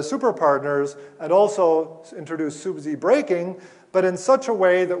introduce the superpartners and also introduce SUSY breaking, but in such a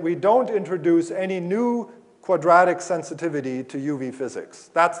way that we don't introduce any new quadratic sensitivity to UV physics.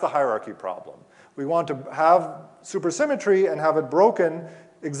 That's the hierarchy problem. We want to have supersymmetry and have it broken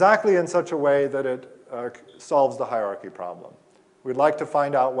exactly in such a way that it solves the hierarchy problem. We'd like to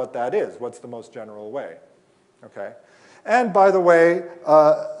find out what that is. What's the most general way? Okay. And by the way,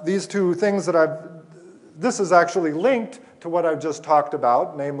 these two things that this is actually linked to what I've just talked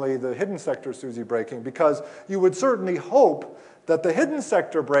about, namely the hidden sector SUSY breaking, because you would certainly hope that the hidden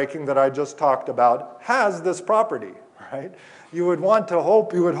sector breaking that I just talked about has this property, right? You would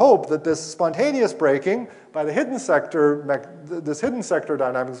hope that this spontaneous breaking by the hidden sector, this hidden sector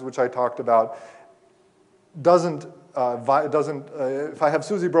dynamics which I talked about, if I have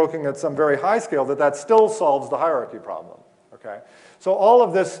SUSY breaking at some very high scale, that still solves the hierarchy problem, okay? So all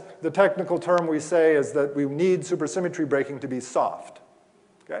of this, the technical term we say is that we need supersymmetry breaking to be soft,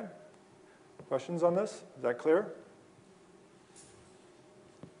 okay? Questions on this? Is that clear?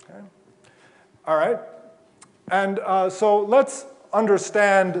 Okay. All right. And so let's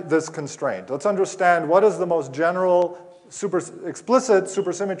understand this constraint. Let's understand what is the most general explicit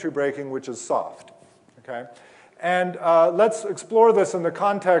supersymmetry breaking which is soft. Okay? And let's explore this in the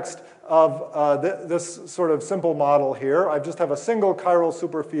context of this sort of simple model here. I just have a single chiral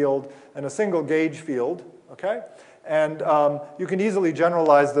superfield and a single gauge field. Okay? And you can easily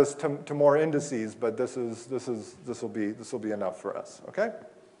generalize this to more indices, but this will be enough for us. Okay?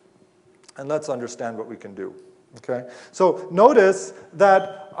 And let's understand what we can do. Okay? So notice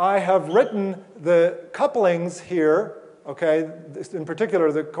that I have written the couplings here, okay, in particular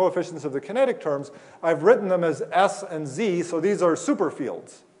the coefficients of the kinetic terms, I've written them as S and Z, so these are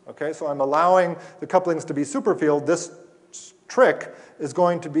superfields. Okay? So I'm allowing the couplings to be superfield. This trick is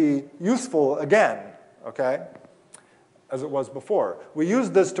going to be useful again, okay, as it was before. We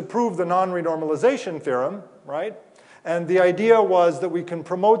used this to prove the non-renormalization theorem, right? And the idea was that we can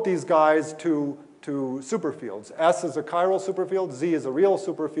promote these guys to superfields. S is a chiral superfield, Z is a real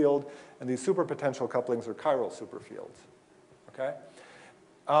superfield, and these superpotential couplings are chiral superfields. Okay?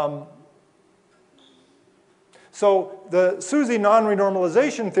 So the SUSY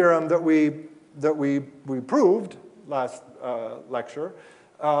non-renormalization theorem that we proved last lecture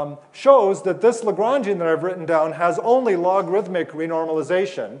shows that this Lagrangian that I've written down has only logarithmic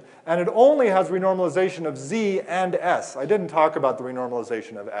renormalization, and it only has renormalization of Z and S. I didn't talk about the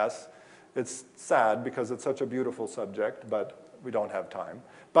renormalization of S. It's sad because it's such a beautiful subject, but we don't have time.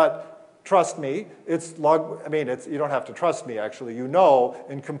 But trust me, you don't have to trust me, actually. You know,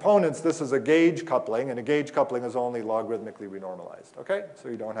 in components, this is a gauge coupling, and a gauge coupling is only logarithmically renormalized. Okay? So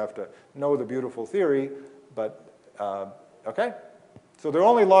you don't have to know the beautiful theory, but, okay? So there are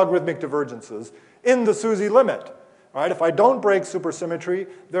only logarithmic divergences in the SUSY limit. All right? If I don't break supersymmetry,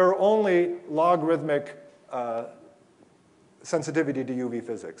 there are only logarithmic sensitivity to UV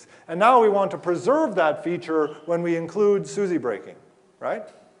physics. And now we want to preserve that feature when we include SUSY breaking, right?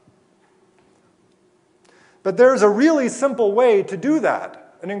 But there's a really simple way to do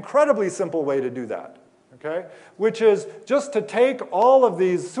that, an incredibly simple way to do that, okay? Which is just to take all of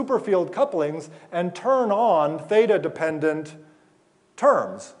these superfield couplings and turn on theta-dependent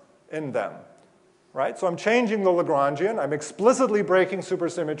terms in them, right? So I'm changing the Lagrangian. I'm explicitly breaking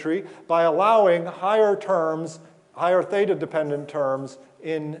supersymmetry by allowing higher terms, higher theta-dependent terms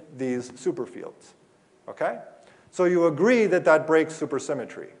in these superfields, okay? So you agree that that breaks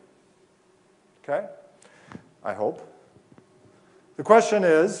supersymmetry, okay? I hope. The question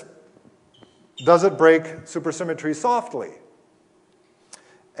is, does it break supersymmetry softly?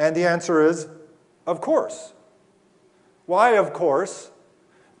 And the answer is, of course. Why, of course?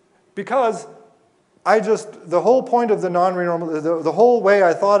 Because the whole point of the whole way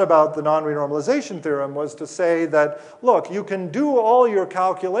I thought about the non-renormalization theorem was to say that, look, you can do all your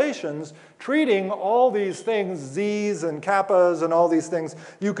calculations treating all these things, z's and kappas and all these things,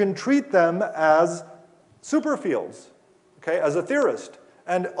 you can treat them as superfields, okay, as a theorist.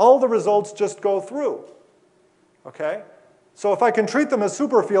 And all the results just go through, okay? So if I can treat them as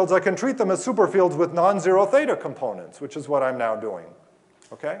superfields, I can treat them as superfields with non-zero theta components, which is what I'm now doing,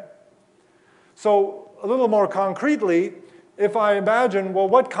 okay? So a little more concretely, if I imagine, well,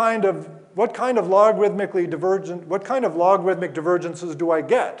 what kind of logarithmic divergences do I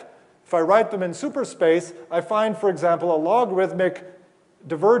get? If I write them in superspace, I find, for example, a logarithmic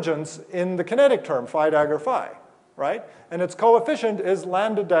divergence in the kinetic term, phi dagger phi, right? And its coefficient is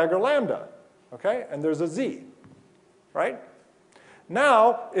lambda dagger lambda, okay? And there's a z, right?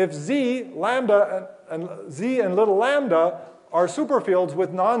 Now, if z, lambda, and z and little lambda are superfields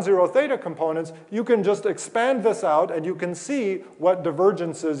with non-zero theta components, you can just expand this out and you can see what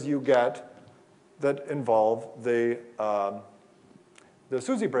divergences you get that involve the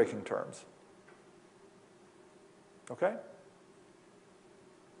SUSY breaking terms. Okay?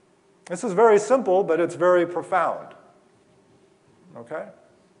 This is very simple, but it's very profound. Okay?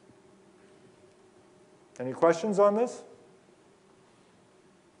 Any questions on this?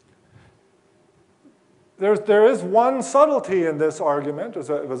 There is one subtlety in this argument. There's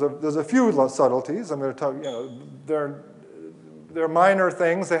a few subtleties. I'm going to tell you, they're minor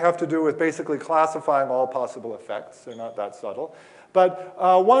things. They have to do with basically classifying all possible effects. They're not that subtle. But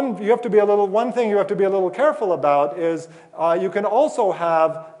one thing you have to be a little careful about is you can also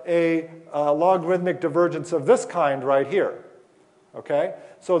have a logarithmic divergence of this kind right here. Okay?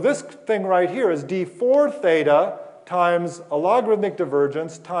 So this thing right here is d4 theta times a logarithmic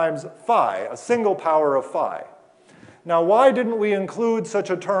divergence times phi, a single power of phi. Now, why didn't we include such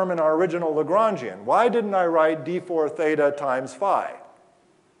a term in our original Lagrangian? Why didn't I write d4 theta times phi?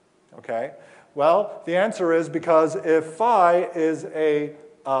 Okay? Well, the answer is because if phi is a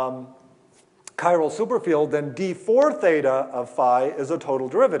chiral superfield, then d4 theta of phi is a total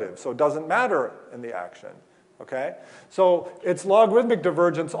derivative, so it doesn't matter in the action. Okay? So its logarithmic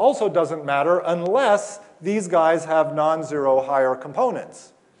divergence also doesn't matter unless these guys have non-zero higher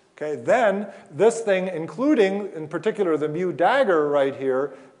components. Okay? Then this thing, including in particular the mu dagger right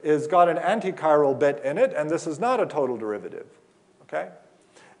here, is got an antichiral bit in it, and this is not a total derivative. Okay?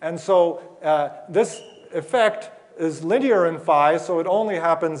 And so this effect is linear in phi, so it only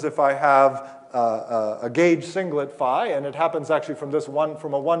happens if I have a gauge singlet phi, and it happens actually from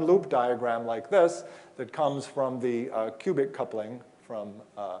a one-loop diagram like this that comes from the cubic coupling from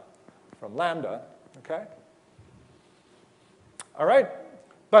lambda. Okay. All right.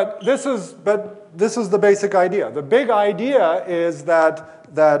 But this is the basic idea. The big idea is that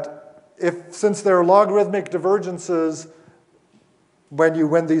since there are logarithmic divergences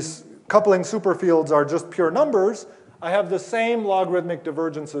when these coupling superfields are just pure numbers, I have the same logarithmic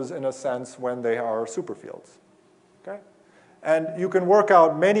divergences in a sense when they are superfields. Okay? And you can work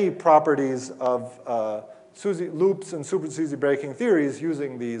out many properties of loops and super SUSY breaking theories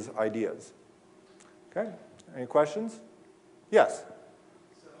using these ideas. Okay? Any questions? Yes?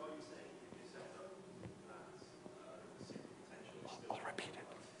 So are you saying if you set up that the superpotential is still... I'll repeat it.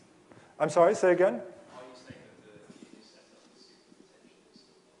 I'm sorry, say again? Are you saying that if you set up the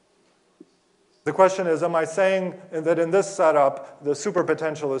superpotential is still... The question is, am I saying that in this setup, the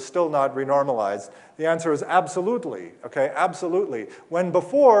superpotential is still not renormalized? The answer is absolutely, okay, absolutely. When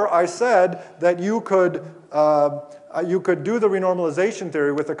before I said that you could do the renormalization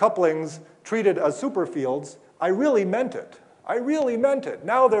theory with the couplings treated as superfields, I really meant it. I really meant it.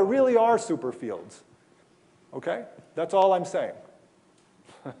 Now there really are superfields. Okay? That's all I'm saying.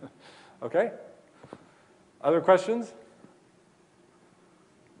 Okay? Other questions?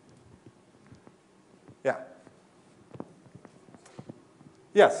 Yeah.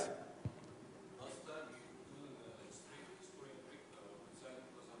 Yes? Last time you doing a strict scoring trick design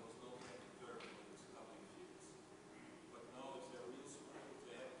because I was not having term when it's coupling fields. But now if they're real superfields,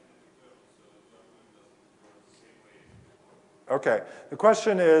 they have kinetic terms, so the argument doesn't work the same way. Okay. The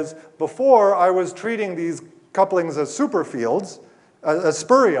question is, before I was treating these couplings as superfields, as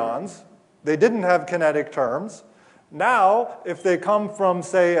spurions. They didn't have kinetic terms. Now, if they come from,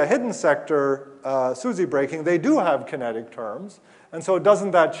 say, a hidden sector SUSY breaking, they do have kinetic terms. And so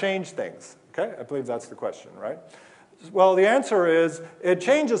doesn't that change things? Okay, I believe that's the question, right? Well, the answer is it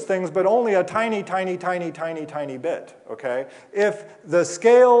changes things, but only a tiny, tiny, tiny, tiny, tiny bit, okay? If the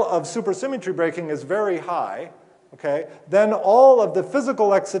scale of supersymmetry breaking is very high, okay, then all of the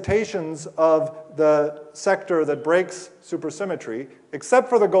physical excitations of the sector that breaks supersymmetry, except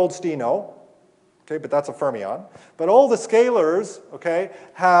for the Goldstino, okay, but that's a fermion, but all the scalars, okay,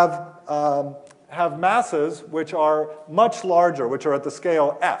 have masses which are much larger, which are at the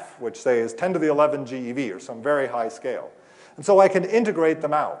scale f, which say is 10 to the 11 GeV, or some very high scale. And so I can integrate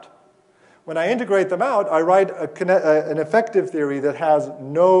them out. When I integrate them out, I write an effective theory that has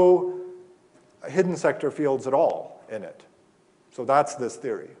no hidden sector fields at all in it. So that's this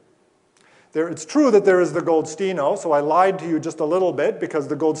theory. It's true that there is the Goldstino, so I lied to you just a little bit because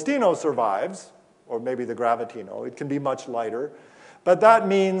the Goldstino survives, or maybe the Gravitino. It can be much lighter. But that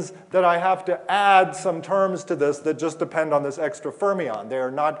means that I have to add some terms to this that just depend on this extra fermion. They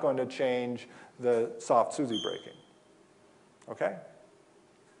are not going to change the soft SUSY breaking. Okay?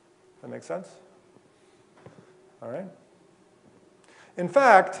 That make sense? All right. In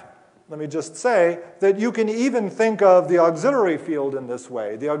fact, let me just say that you can even think of the auxiliary field in this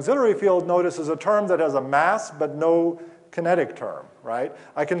way. The auxiliary field, notice, is a term that has a mass but no kinetic term, right?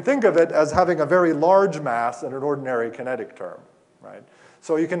 I can think of it as having a very large mass and an ordinary kinetic term, right?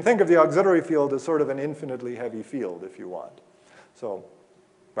 So you can think of the auxiliary field as sort of an infinitely heavy field if you want. So,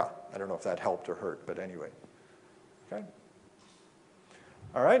 well, I don't know if that helped or hurt, but anyway. Okay?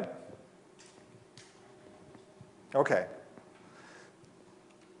 All right? Okay.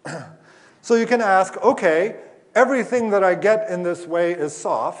 So you can ask, okay, everything that I get in this way is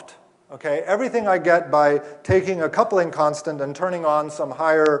soft. Okay? Everything I get by taking a coupling constant and turning on some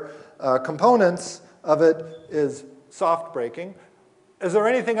higher components of it is soft breaking. Is there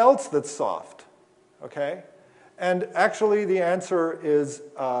anything else that's soft? Okay? And actually the answer is,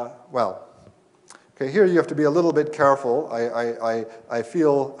 well, okay, here you have to be a little bit careful. I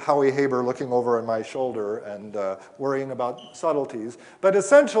feel Howie Haber looking over on my shoulder and worrying about subtleties. But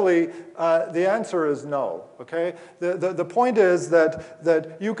essentially, the answer is no. Okay? The point is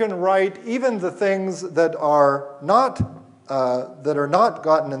that you can write even the things that are not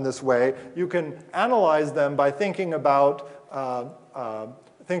gotten in this way. You can analyze them by thinking about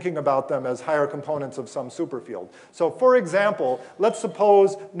them as higher components of some superfield. So for example, let's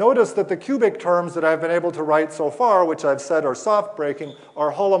suppose, notice that the cubic terms that I've been able to write so far, which I've said are soft breaking,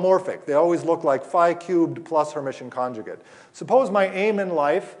 are holomorphic. They always look like phi cubed plus Hermitian conjugate. Suppose my aim in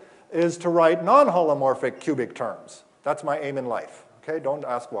life is to write non-holomorphic cubic terms. That's my aim in life. Okay? Don't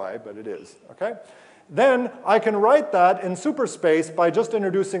ask why, but it is. Okay? Then I can write that in superspace by just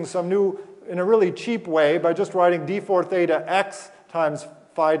introducing some new, in a really cheap way, by just writing d4 theta x times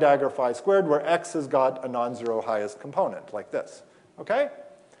phi dagger phi squared, where x has got a non-zero highest component, like this. Okay?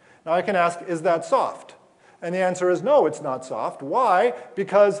 Now I can ask, is that soft? And the answer is no, it's not soft. Why?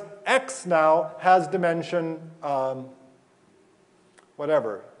 Because x now has dimension,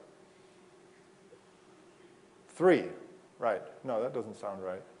 whatever, 3. Right. No, that doesn't sound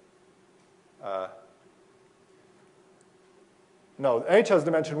right. No, h has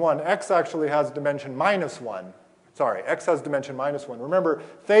dimension 1. X actually has dimension -1. Sorry, x has dimension -1. Remember,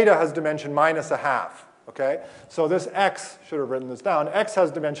 theta has dimension -0.5. Okay? So this x, should have written this down, x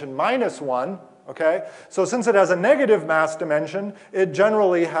has dimension -1. Okay? So since it has a negative mass dimension, it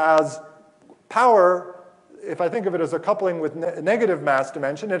generally has power. If I think of it as a coupling with negative mass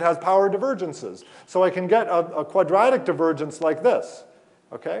dimension, it has power divergences. So I can get a quadratic divergence like this,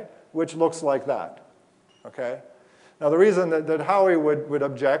 okay, which looks like that. Okay? Now, the reason that Howie would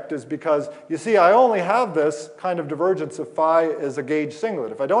object is because, you see, I only have this kind of divergence if phi is a gauge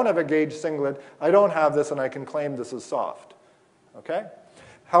singlet. If I don't have a gauge singlet, I don't have this, and I can claim this is soft. Okay?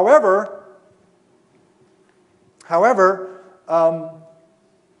 However,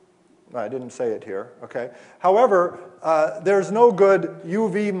 I didn't say it here. Okay? However, there's no good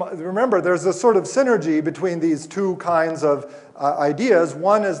UV. Remember, there's a sort of synergy between these two kinds of ideas.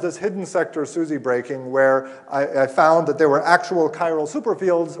 One is this hidden sector SUSY breaking, where I found that there were actual chiral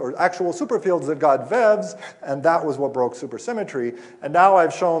superfields, or actual superfields that got VEVs, and that was what broke supersymmetry. And now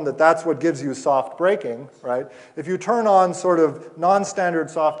I've shown that that's what gives you soft breaking, right? If you turn on sort of non-standard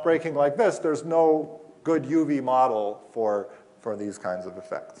soft breaking like this, there's no good UV model for these kinds of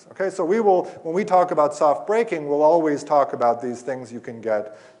effects. Okay, so we will, when we talk about soft breaking, we'll always talk about these things you can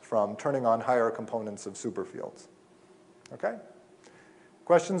get from turning on higher components of superfields. Okay?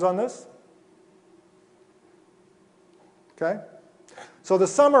 Questions on this? Okay? So the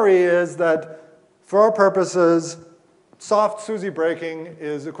summary is that, for our purposes, soft SUSY breaking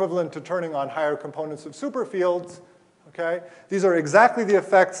is equivalent to turning on higher components of superfields. Okay? These are exactly the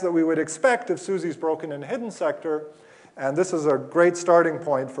effects that we would expect if SUSY is broken in a hidden sector. And this is a great starting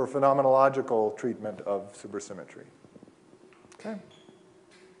point for phenomenological treatment of supersymmetry. Okay.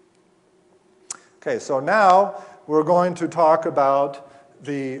 Okay, so now we're going to talk about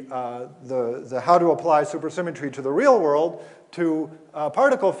the how to apply supersymmetry to the real world. To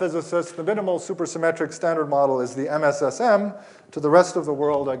particle physicists, the minimal supersymmetric standard model is the MSSM. To the rest of the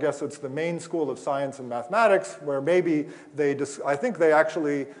world, I guess it's the main school of science and mathematics, where maybe I think they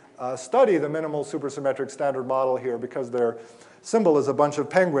actually study the minimal supersymmetric standard model here because their symbol is a bunch of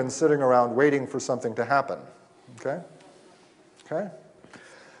penguins sitting around waiting for something to happen. Okay? Okay?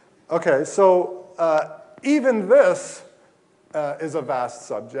 Okay, so even this is a vast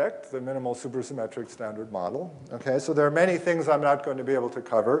subject, the minimal supersymmetric standard model. Okay, so there are many things I'm not going to be able to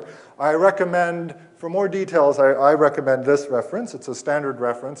cover. I recommend, for more details, I recommend this reference. It's a standard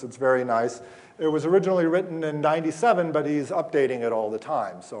reference. It's very nice. It was originally written in '97, but he's updating it all the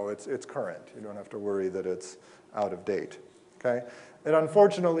time, so it's current. You don't have to worry that it's out of date. Okay? It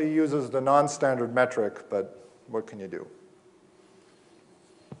unfortunately uses the non-standard metric, but what can you do?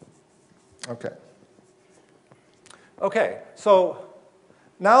 Okay. Okay, so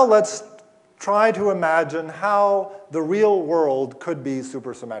now let's try to imagine how the real world could be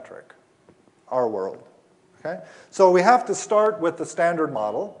supersymmetric, our world. Okay? So we have to start with the standard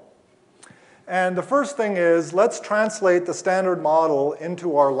model. And the first thing is, let's translate the standard model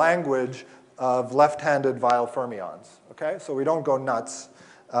into our language of left-handed Weyl fermions. Okay? So we don't go nuts.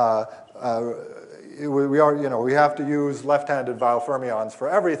 We have to use left-handed Weyl fermions for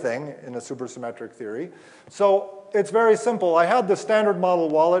everything in a supersymmetric theory. So it's very simple. I had the standard model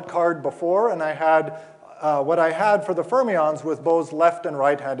wallet card before, and I had what I had for the fermions with both left and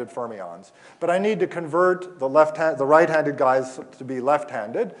right-handed fermions. But I need to convert the right-handed guys to be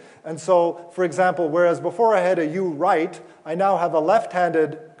left-handed. And so, for example, whereas before I had a U right, I now have a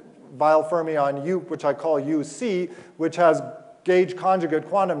left-handed Weyl fermion U, which I call UC, which has gauge conjugate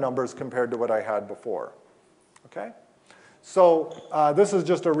quantum numbers compared to what I had before. Okay? So this is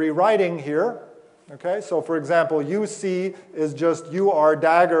just a rewriting here. Okay, so for example, UC is just UR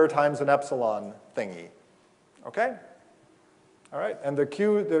dagger times an epsilon thingy. Okay? All right, and the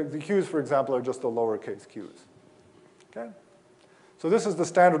Q's, for example, are just the lowercase q's. Okay? So this is the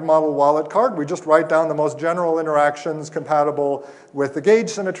standard model wallet card. We just write down the most general interactions compatible with the gauge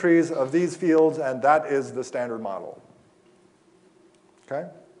symmetries of these fields, and that is the standard model. Okay?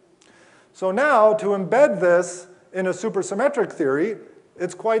 So now, to embed this in a supersymmetric theory,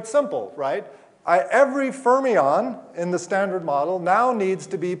 it's quite simple, right? Every fermion in the standard model now needs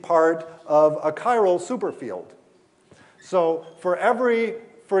to be part of a chiral superfield. So for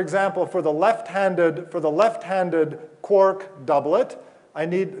example, for the left-handed quark doublet, I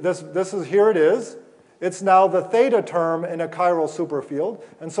need here it is. It's now the theta term in a chiral superfield,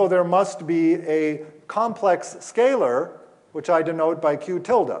 and so there must be a complex scalar, which I denote by Q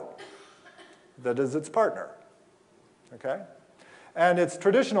tilde, that is its partner. Okay? And it's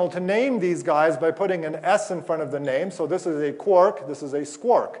traditional to name these guys by putting an S in front of the name. So this is a quark, this is a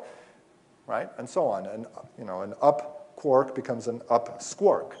squark, right? And so on. And an up quark becomes an up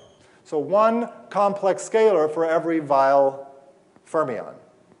squark. So one complex scalar for every Weyl fermion.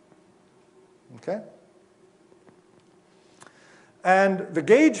 Okay? And the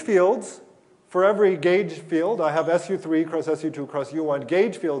gauge fields, for every gauge field, I have SU3 cross SU2 cross U1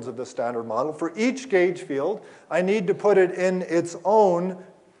 gauge fields of the standard model. For each gauge field, I need to put it in its own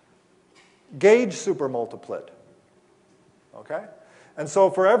gauge supermultiplet. Okay? And so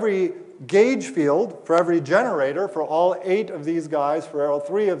for every gauge field, for every generator, for all 8 of these guys, for all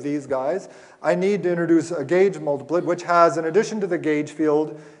 3 of these guys, I need to introduce a gauge multiplet, which has, in addition to the gauge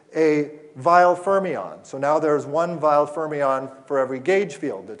field, a Weyl fermion. So now there's one Weyl fermion for every gauge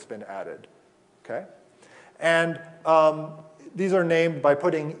field that's been added. Okay? And these are named by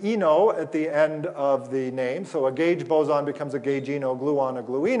putting eno at the end of the name. So a gauge boson becomes a gaugino, gluon a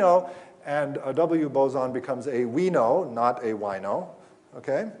gluino, and a W boson becomes a wino, not a wino.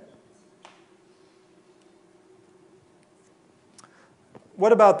 Okay?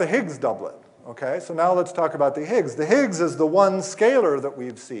 What about the Higgs doublet? Okay, so now let's talk about the Higgs. The Higgs is the one scalar that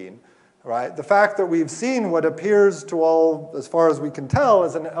we've seen. Right? The fact that we've seen what appears to all, as far as we can tell,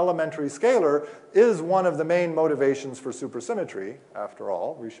 as an elementary scalar is one of the main motivations for supersymmetry, after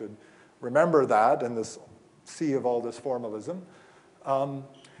all. We should remember that in this sea of all this formalism.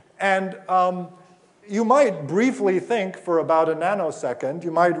 You might briefly think for about a nanosecond,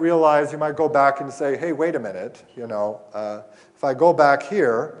 you might realize, you might go back and say, hey, wait a minute, if I go back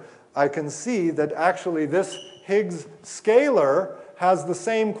here, I can see that actually this Higgs scalar has the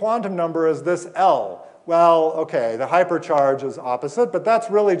same quantum number as this L, well, okay, the hypercharge is opposite, but that's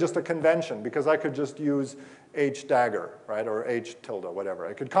really just a convention because I could just use H dagger, right, or H tilde, whatever.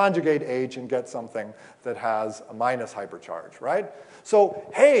 I could conjugate H and get something that has a minus hypercharge, right? So,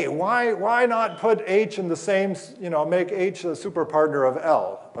 hey, why not put H in the same, make H a superpartner of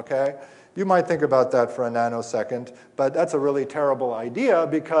L, okay? You might think about that for a nanosecond, but that's a really terrible idea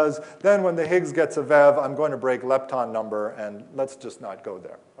because then when the Higgs gets a VEV, I'm going to break lepton number, and let's just not go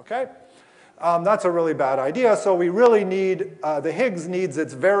there, okay? That's a really bad idea, so we really need, the Higgs needs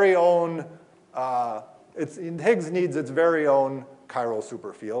its very own, Higgs needs its very own chiral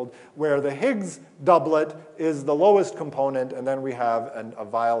superfield, where the Higgs doublet is the lowest component, and then we have a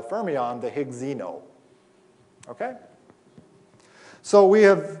Weyl fermion, the Higgsino, okay? So we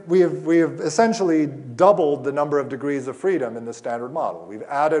have essentially doubled the number of degrees of freedom in the standard model. We've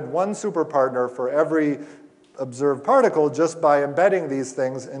added one superpartner for every observed particle just by embedding these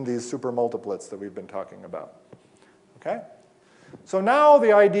things in these supermultiplets that we've been talking about. Okay? So now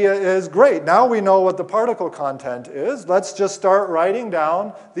the idea is, great, now we know what the particle content is. Let's just start writing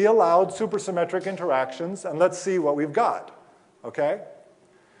down the allowed supersymmetric interactions, and let's see what we've got. Okay?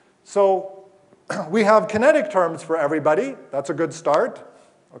 So we have kinetic terms for everybody. That's a good start.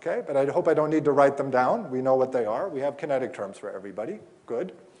 Okay? But I hope I don't need to write them down. We know what they are. We have kinetic terms for everybody.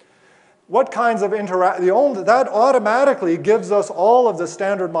 Good. What kinds of that automatically gives us all of the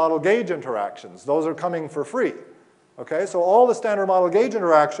standard model gauge interactions. Those are coming for free. Okay, so all the standard model gauge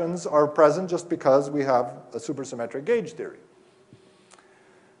interactions are present just because we have a supersymmetric gauge theory.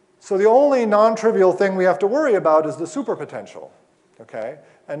 So the only non-trivial thing we have to worry about is the superpotential. Okay,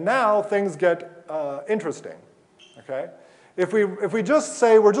 and now things get interesting. Okay. If we just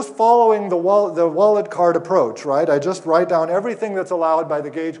say we're just following the wallet card approach, right? I just write down everything that's allowed by the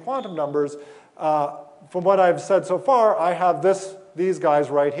gauge quantum numbers. From what I've said so far, I have these guys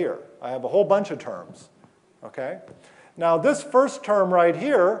right here. I have a whole bunch of terms. Okay? Now this first term right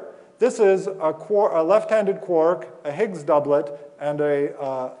here, this is a left-handed quark, a Higgs doublet, and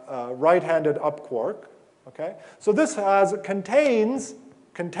a right-handed up quark. Okay? So this contains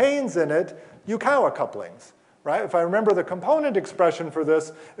in it Yukawa couplings. Right? If I remember the component expression for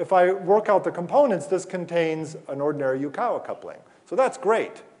this, if I work out the components, this contains an ordinary Yukawa coupling. So that's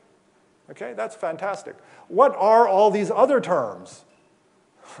great. Okay, that's fantastic. What are all these other terms?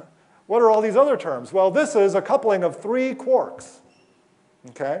 What are all these other terms? Well, this is a coupling of 3 quarks.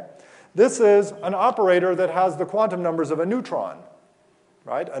 Okay? This is an operator that has the quantum numbers of a neutron.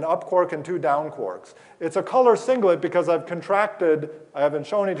 Right? An up quark and 2 down quarks. It's a color singlet because I've contracted, I haven't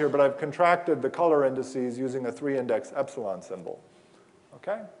shown it here, but I've contracted the color indices using a 3-index epsilon symbol.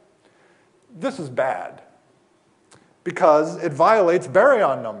 Okay? This is bad because it violates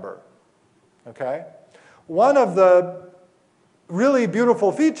baryon number. Okay? One of the really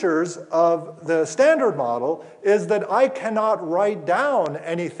beautiful features of the standard model is that I cannot write down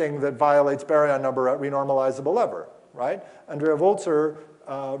anything that violates baryon number at renormalizable level. Right? Andrea Volzer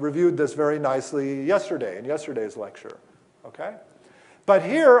reviewed this very nicely yesterday, in yesterday's lecture. Okay? But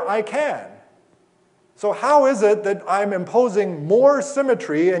here I can. So how is it that I'm imposing more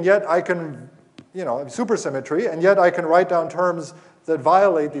symmetry, and yet I can, supersymmetry, and yet I can write down terms that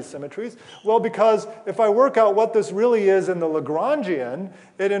violate these symmetries? Well, because if I work out what this really is in the Lagrangian,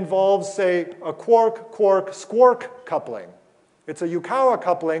 it involves, say, a quark-quark-squark coupling. It's a Yukawa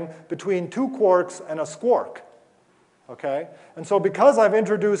coupling between 2 quarks and a squark. Okay? And so because I've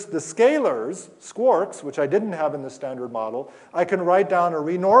introduced the scalars, squarks, which I didn't have in the standard model, I can write down a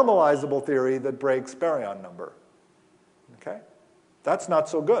renormalizable theory that breaks baryon number. Okay? That's not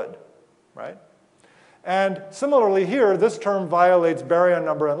so good, right? And similarly here, this term violates baryon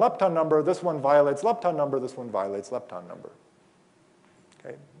number and lepton number. This one violates lepton number. This one violates lepton number.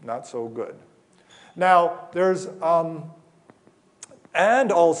 Okay? Not so good. Now, there's...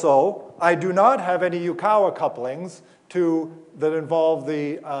 and also, I do not have any Yukawa couplings that involve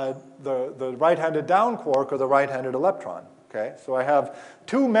the right-handed down quark or the right-handed electron. Okay? So I have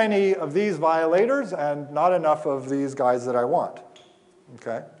too many of these violators and not enough of these guys that I want.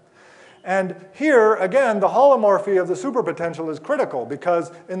 Okay? And here, again, the holomorphy of the superpotential is critical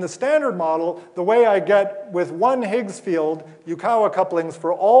because in the standard model, the way I get with one Higgs field Yukawa couplings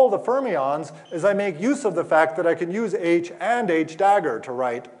for all the fermions is I make use of the fact that I can use H and H dagger to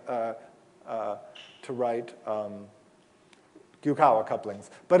write Yukawa couplings.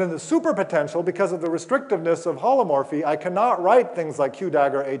 But in the superpotential, because of the restrictiveness of holomorphy, I cannot write things like Q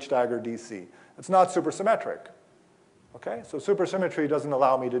dagger, H dagger, DC. It's not supersymmetric. Okay? So supersymmetry doesn't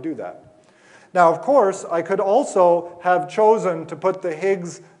allow me to do that. Now, of course, I could also have chosen to put the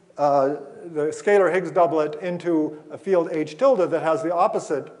Higgs the scalar Higgs doublet into a field H tilde that has the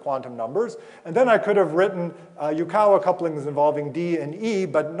opposite quantum numbers. And then I could have written Yukawa couplings involving D and E,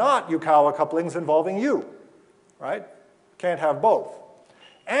 but not Yukawa couplings involving U, right? Can't have both.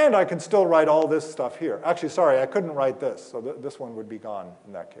 And I can still write all this stuff here. Actually, sorry, I couldn't write this, so this one would be gone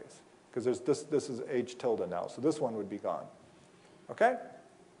in that case. Because this is H tilde now, so this one would be gone. Okay?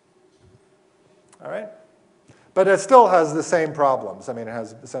 All right? But it still has the same problems. I mean, it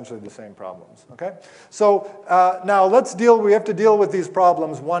has essentially the same problems, okay? So now we have to deal with these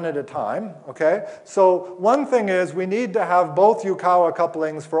problems one at a time, okay? So one thing is we need to have both Yukawa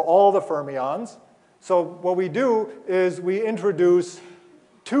couplings for all the fermions. So what we do is we introduce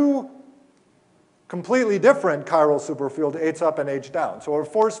two completely different chiral superfield, H up and H down. So we're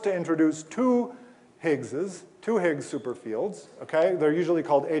forced to introduce two Higgses, two Higgs superfields, okay? They're usually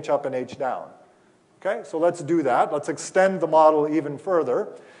called H up and H down. Okay, so let's do that. Let's extend the model even further.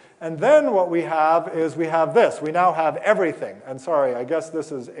 And then what we have is we have this. We now have everything. And sorry, I guess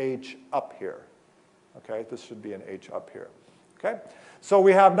this is H up here. Okay, this should be an H up here. Okay, so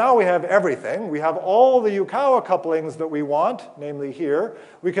now we have everything. We have all the Yukawa couplings that we want, namely here.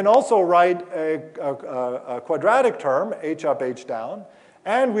 We can also write a quadratic term, H up, H down.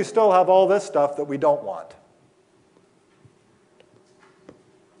 And we still have all this stuff that we don't want.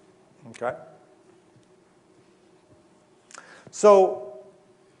 Okay. So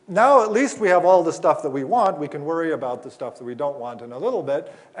now at least we have all the stuff that we want. We can worry about the stuff that we don't want in a little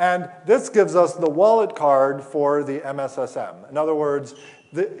bit. And this gives us the wallet card for the MSSM. In other words,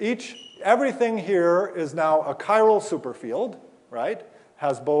 everything here is now a chiral superfield, right?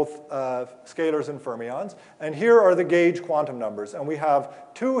 Has both scalars and fermions. And here are the gauge quantum numbers. And we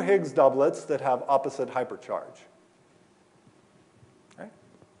have two Higgs doublets that have opposite hypercharge. Okay.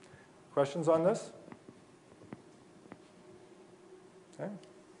 Questions on this? Okay.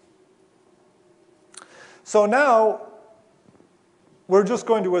 So now we're just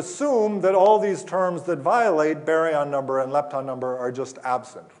going to assume that all these terms that violate baryon number and lepton number are just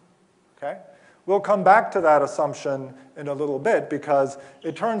absent. Okay? We'll come back to that assumption in a little bit because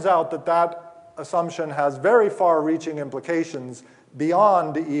it turns out that that assumption has very far-reaching implications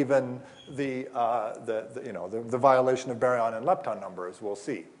beyond even the violation of baryon and lepton number, as we'll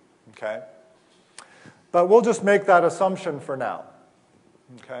see. Okay? But we'll just make that assumption for now.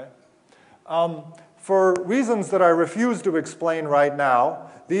 Okay? For reasons that I refuse to explain right now,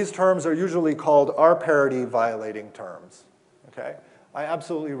 these terms are usually called R-parity violating terms. Okay? I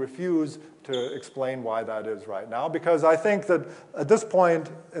absolutely refuse to explain why that is right now, because I think that at this point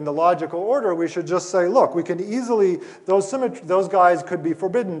in the logical order, we should just say, look, we can easily, those guys could be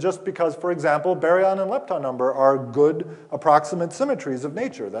forbidden just because, for example, baryon and lepton number are good approximate symmetries of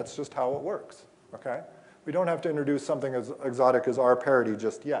nature. That's just how it works. Okay? We don't have to introduce something as exotic as R-parity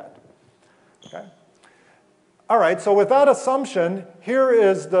just yet. Okay? All right, so with that assumption, here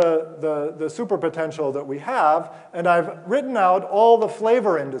is the superpotential that we have, and I've written out all the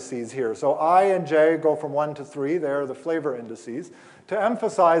flavor indices here. So I and J go from 1 to 3. They're the flavor indices, to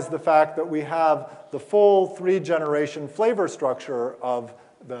emphasize the fact that we have the full 3-generation flavor structure of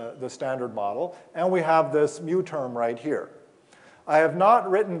the standard model, and we have this mu term right here. I have not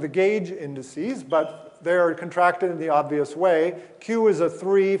written the gauge indices, but they are contracted in the obvious way. Q is a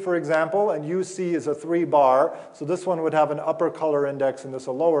 3, for example, and UC is a 3 bar. So this one would have an upper color index and this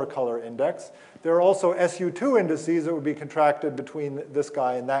a lower color index. There are also SU2 indices that would be contracted between this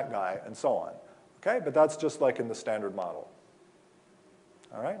guy and that guy, and so on. Okay, but that's just like in the standard model.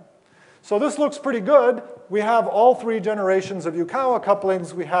 All right? So this looks pretty good. We have all 3 generations of Yukawa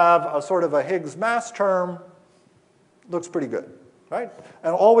couplings. We have a sort of a Higgs mass term. Looks pretty good. Right?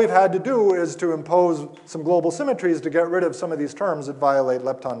 And all we've had to do is to impose some global symmetries to get rid of some of these terms that violate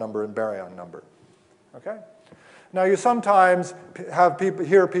lepton number and baryon number. Okay? Now you sometimes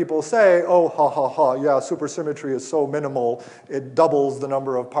hear people say, oh, ha, ha, ha, yeah, supersymmetry is so minimal, it doubles the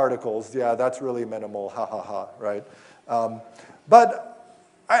number of particles. Yeah, that's really minimal, ha, ha, ha, right? But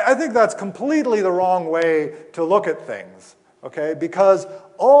I think that's completely the wrong way to look at things. Okay? Because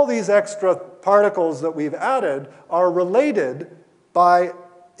all these extra particles that we've added are related by,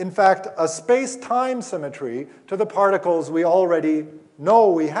 in fact, a space-time symmetry to the particles we already know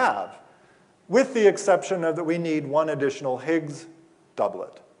we have, with the exception of that we need one additional Higgs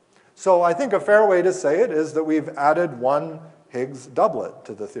doublet. So I think a fair way to say it is that we've added one Higgs doublet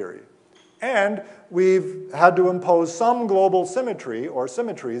to the theory. And we've had to impose some global symmetry or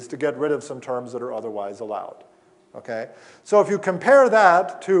symmetries to get rid of some terms that are otherwise allowed. Okay? So if you compare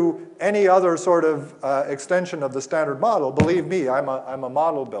that to any other sort of extension of the standard model, believe me, I'm a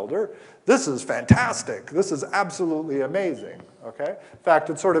model builder, this is fantastic. This is absolutely amazing. Okay? In fact,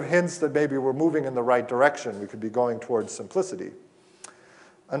 it sort of hints that maybe we're moving in the right direction. We could be going towards simplicity.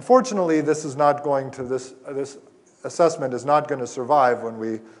 Unfortunately, this is not going to, this assessment is not going to survive when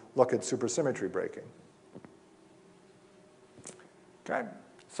we look at supersymmetry breaking. Okay?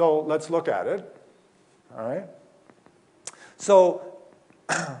 So let's look at it. All right? So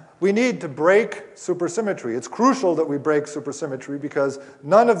we need to break supersymmetry. It's crucial that we break supersymmetry because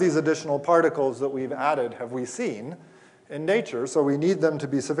none of these additional particles that we've added have we seen in nature, so we need them to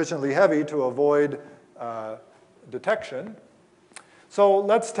be sufficiently heavy to avoid detection. So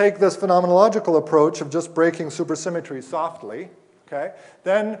let's take this phenomenological approach of just breaking supersymmetry softly. Okay?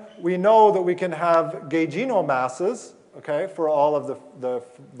 Then we know that we can have gaugino masses, okay, for all of the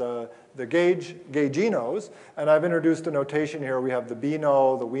gauginos, and I've introduced a notation here. We have the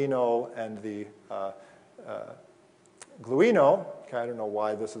bino, the wino, and the gluino. Okay, I don't know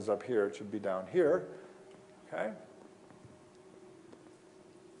why this is up here. It should be down here. Okay.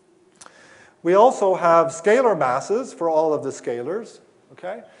 We also have scalar masses for all of the scalars.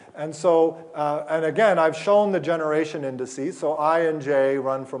 Okay. And so, and again, I've shown the generation indices. So I and j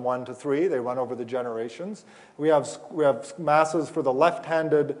run from 1 to 3. They run over the generations. We have masses for the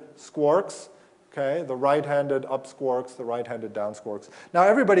left-handed squarks, okay, the right-handed up squarks, the right-handed down squarks. Now,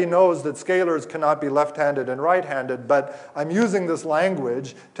 everybody knows that scalars cannot be left-handed and right-handed, but I'm using this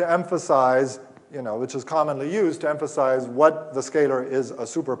language to emphasize, which is commonly used, to emphasize what the scalar is a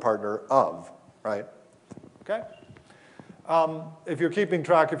superpartner of, right? Okay? If you're keeping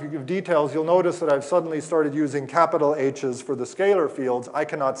track, if you give details, you'll notice that I've suddenly started using capital H's for the scalar fields. I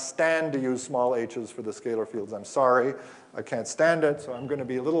cannot stand to use small h's for the scalar fields. I'm sorry. I can't stand it, so I'm going to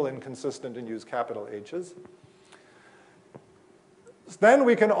be a little inconsistent and use capital H's. Then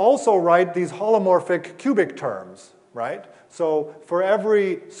we can also write these holomorphic cubic terms, right? So for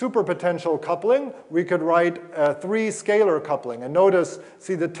every superpotential coupling, we could write a 3 scalar coupling. And notice,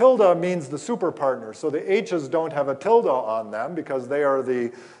 see, the tilde means the superpartner. So the h's don't have a tilde on them because they are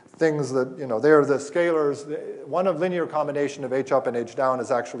the things that, they are the scalars. One of linear combination of h up and h down has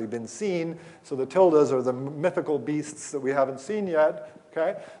actually been seen. So the tildes are the mythical beasts that we haven't seen yet.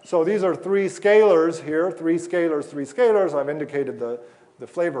 Okay? So these are 3 scalars here, 3 scalars, 3 scalars. I've indicated the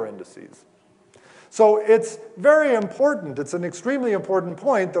flavor indices. So it's very important, it's an extremely important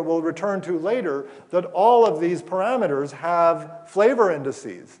point that we'll return to later, that all of these parameters have flavor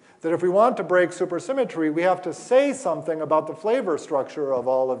indices. That if we want to break supersymmetry, we have to say something about the flavor structure of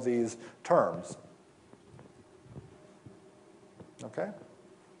all of these terms. Okay?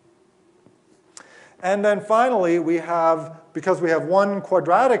 And then finally, we have, because we have one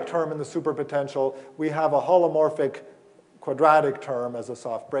quadratic term in the superpotential, we have a holomorphic quadratic term as a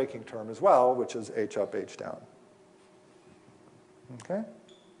soft breaking term as well, which is h up, h down. Okay?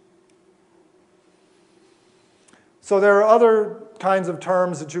 So there are other kinds of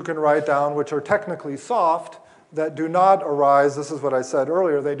terms that you can write down which are technically soft that do not arise, this is what I said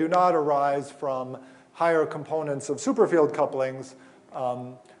earlier, they do not arise from higher components of superfield couplings.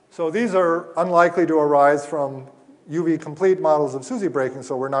 So these are unlikely to arise from UV complete models of SUSY breaking,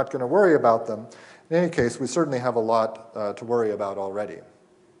 so we're not going to worry about them. In any case, we certainly have a lot to worry about already.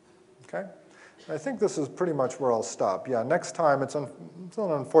 Okay? I think this is pretty much where I'll stop. Yeah, next time, it's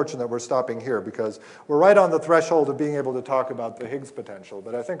unfortunate we're stopping here because we're right on the threshold of being able to talk about the Higgs potential.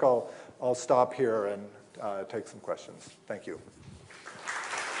 But I think I'll stop here and take some questions. Thank you.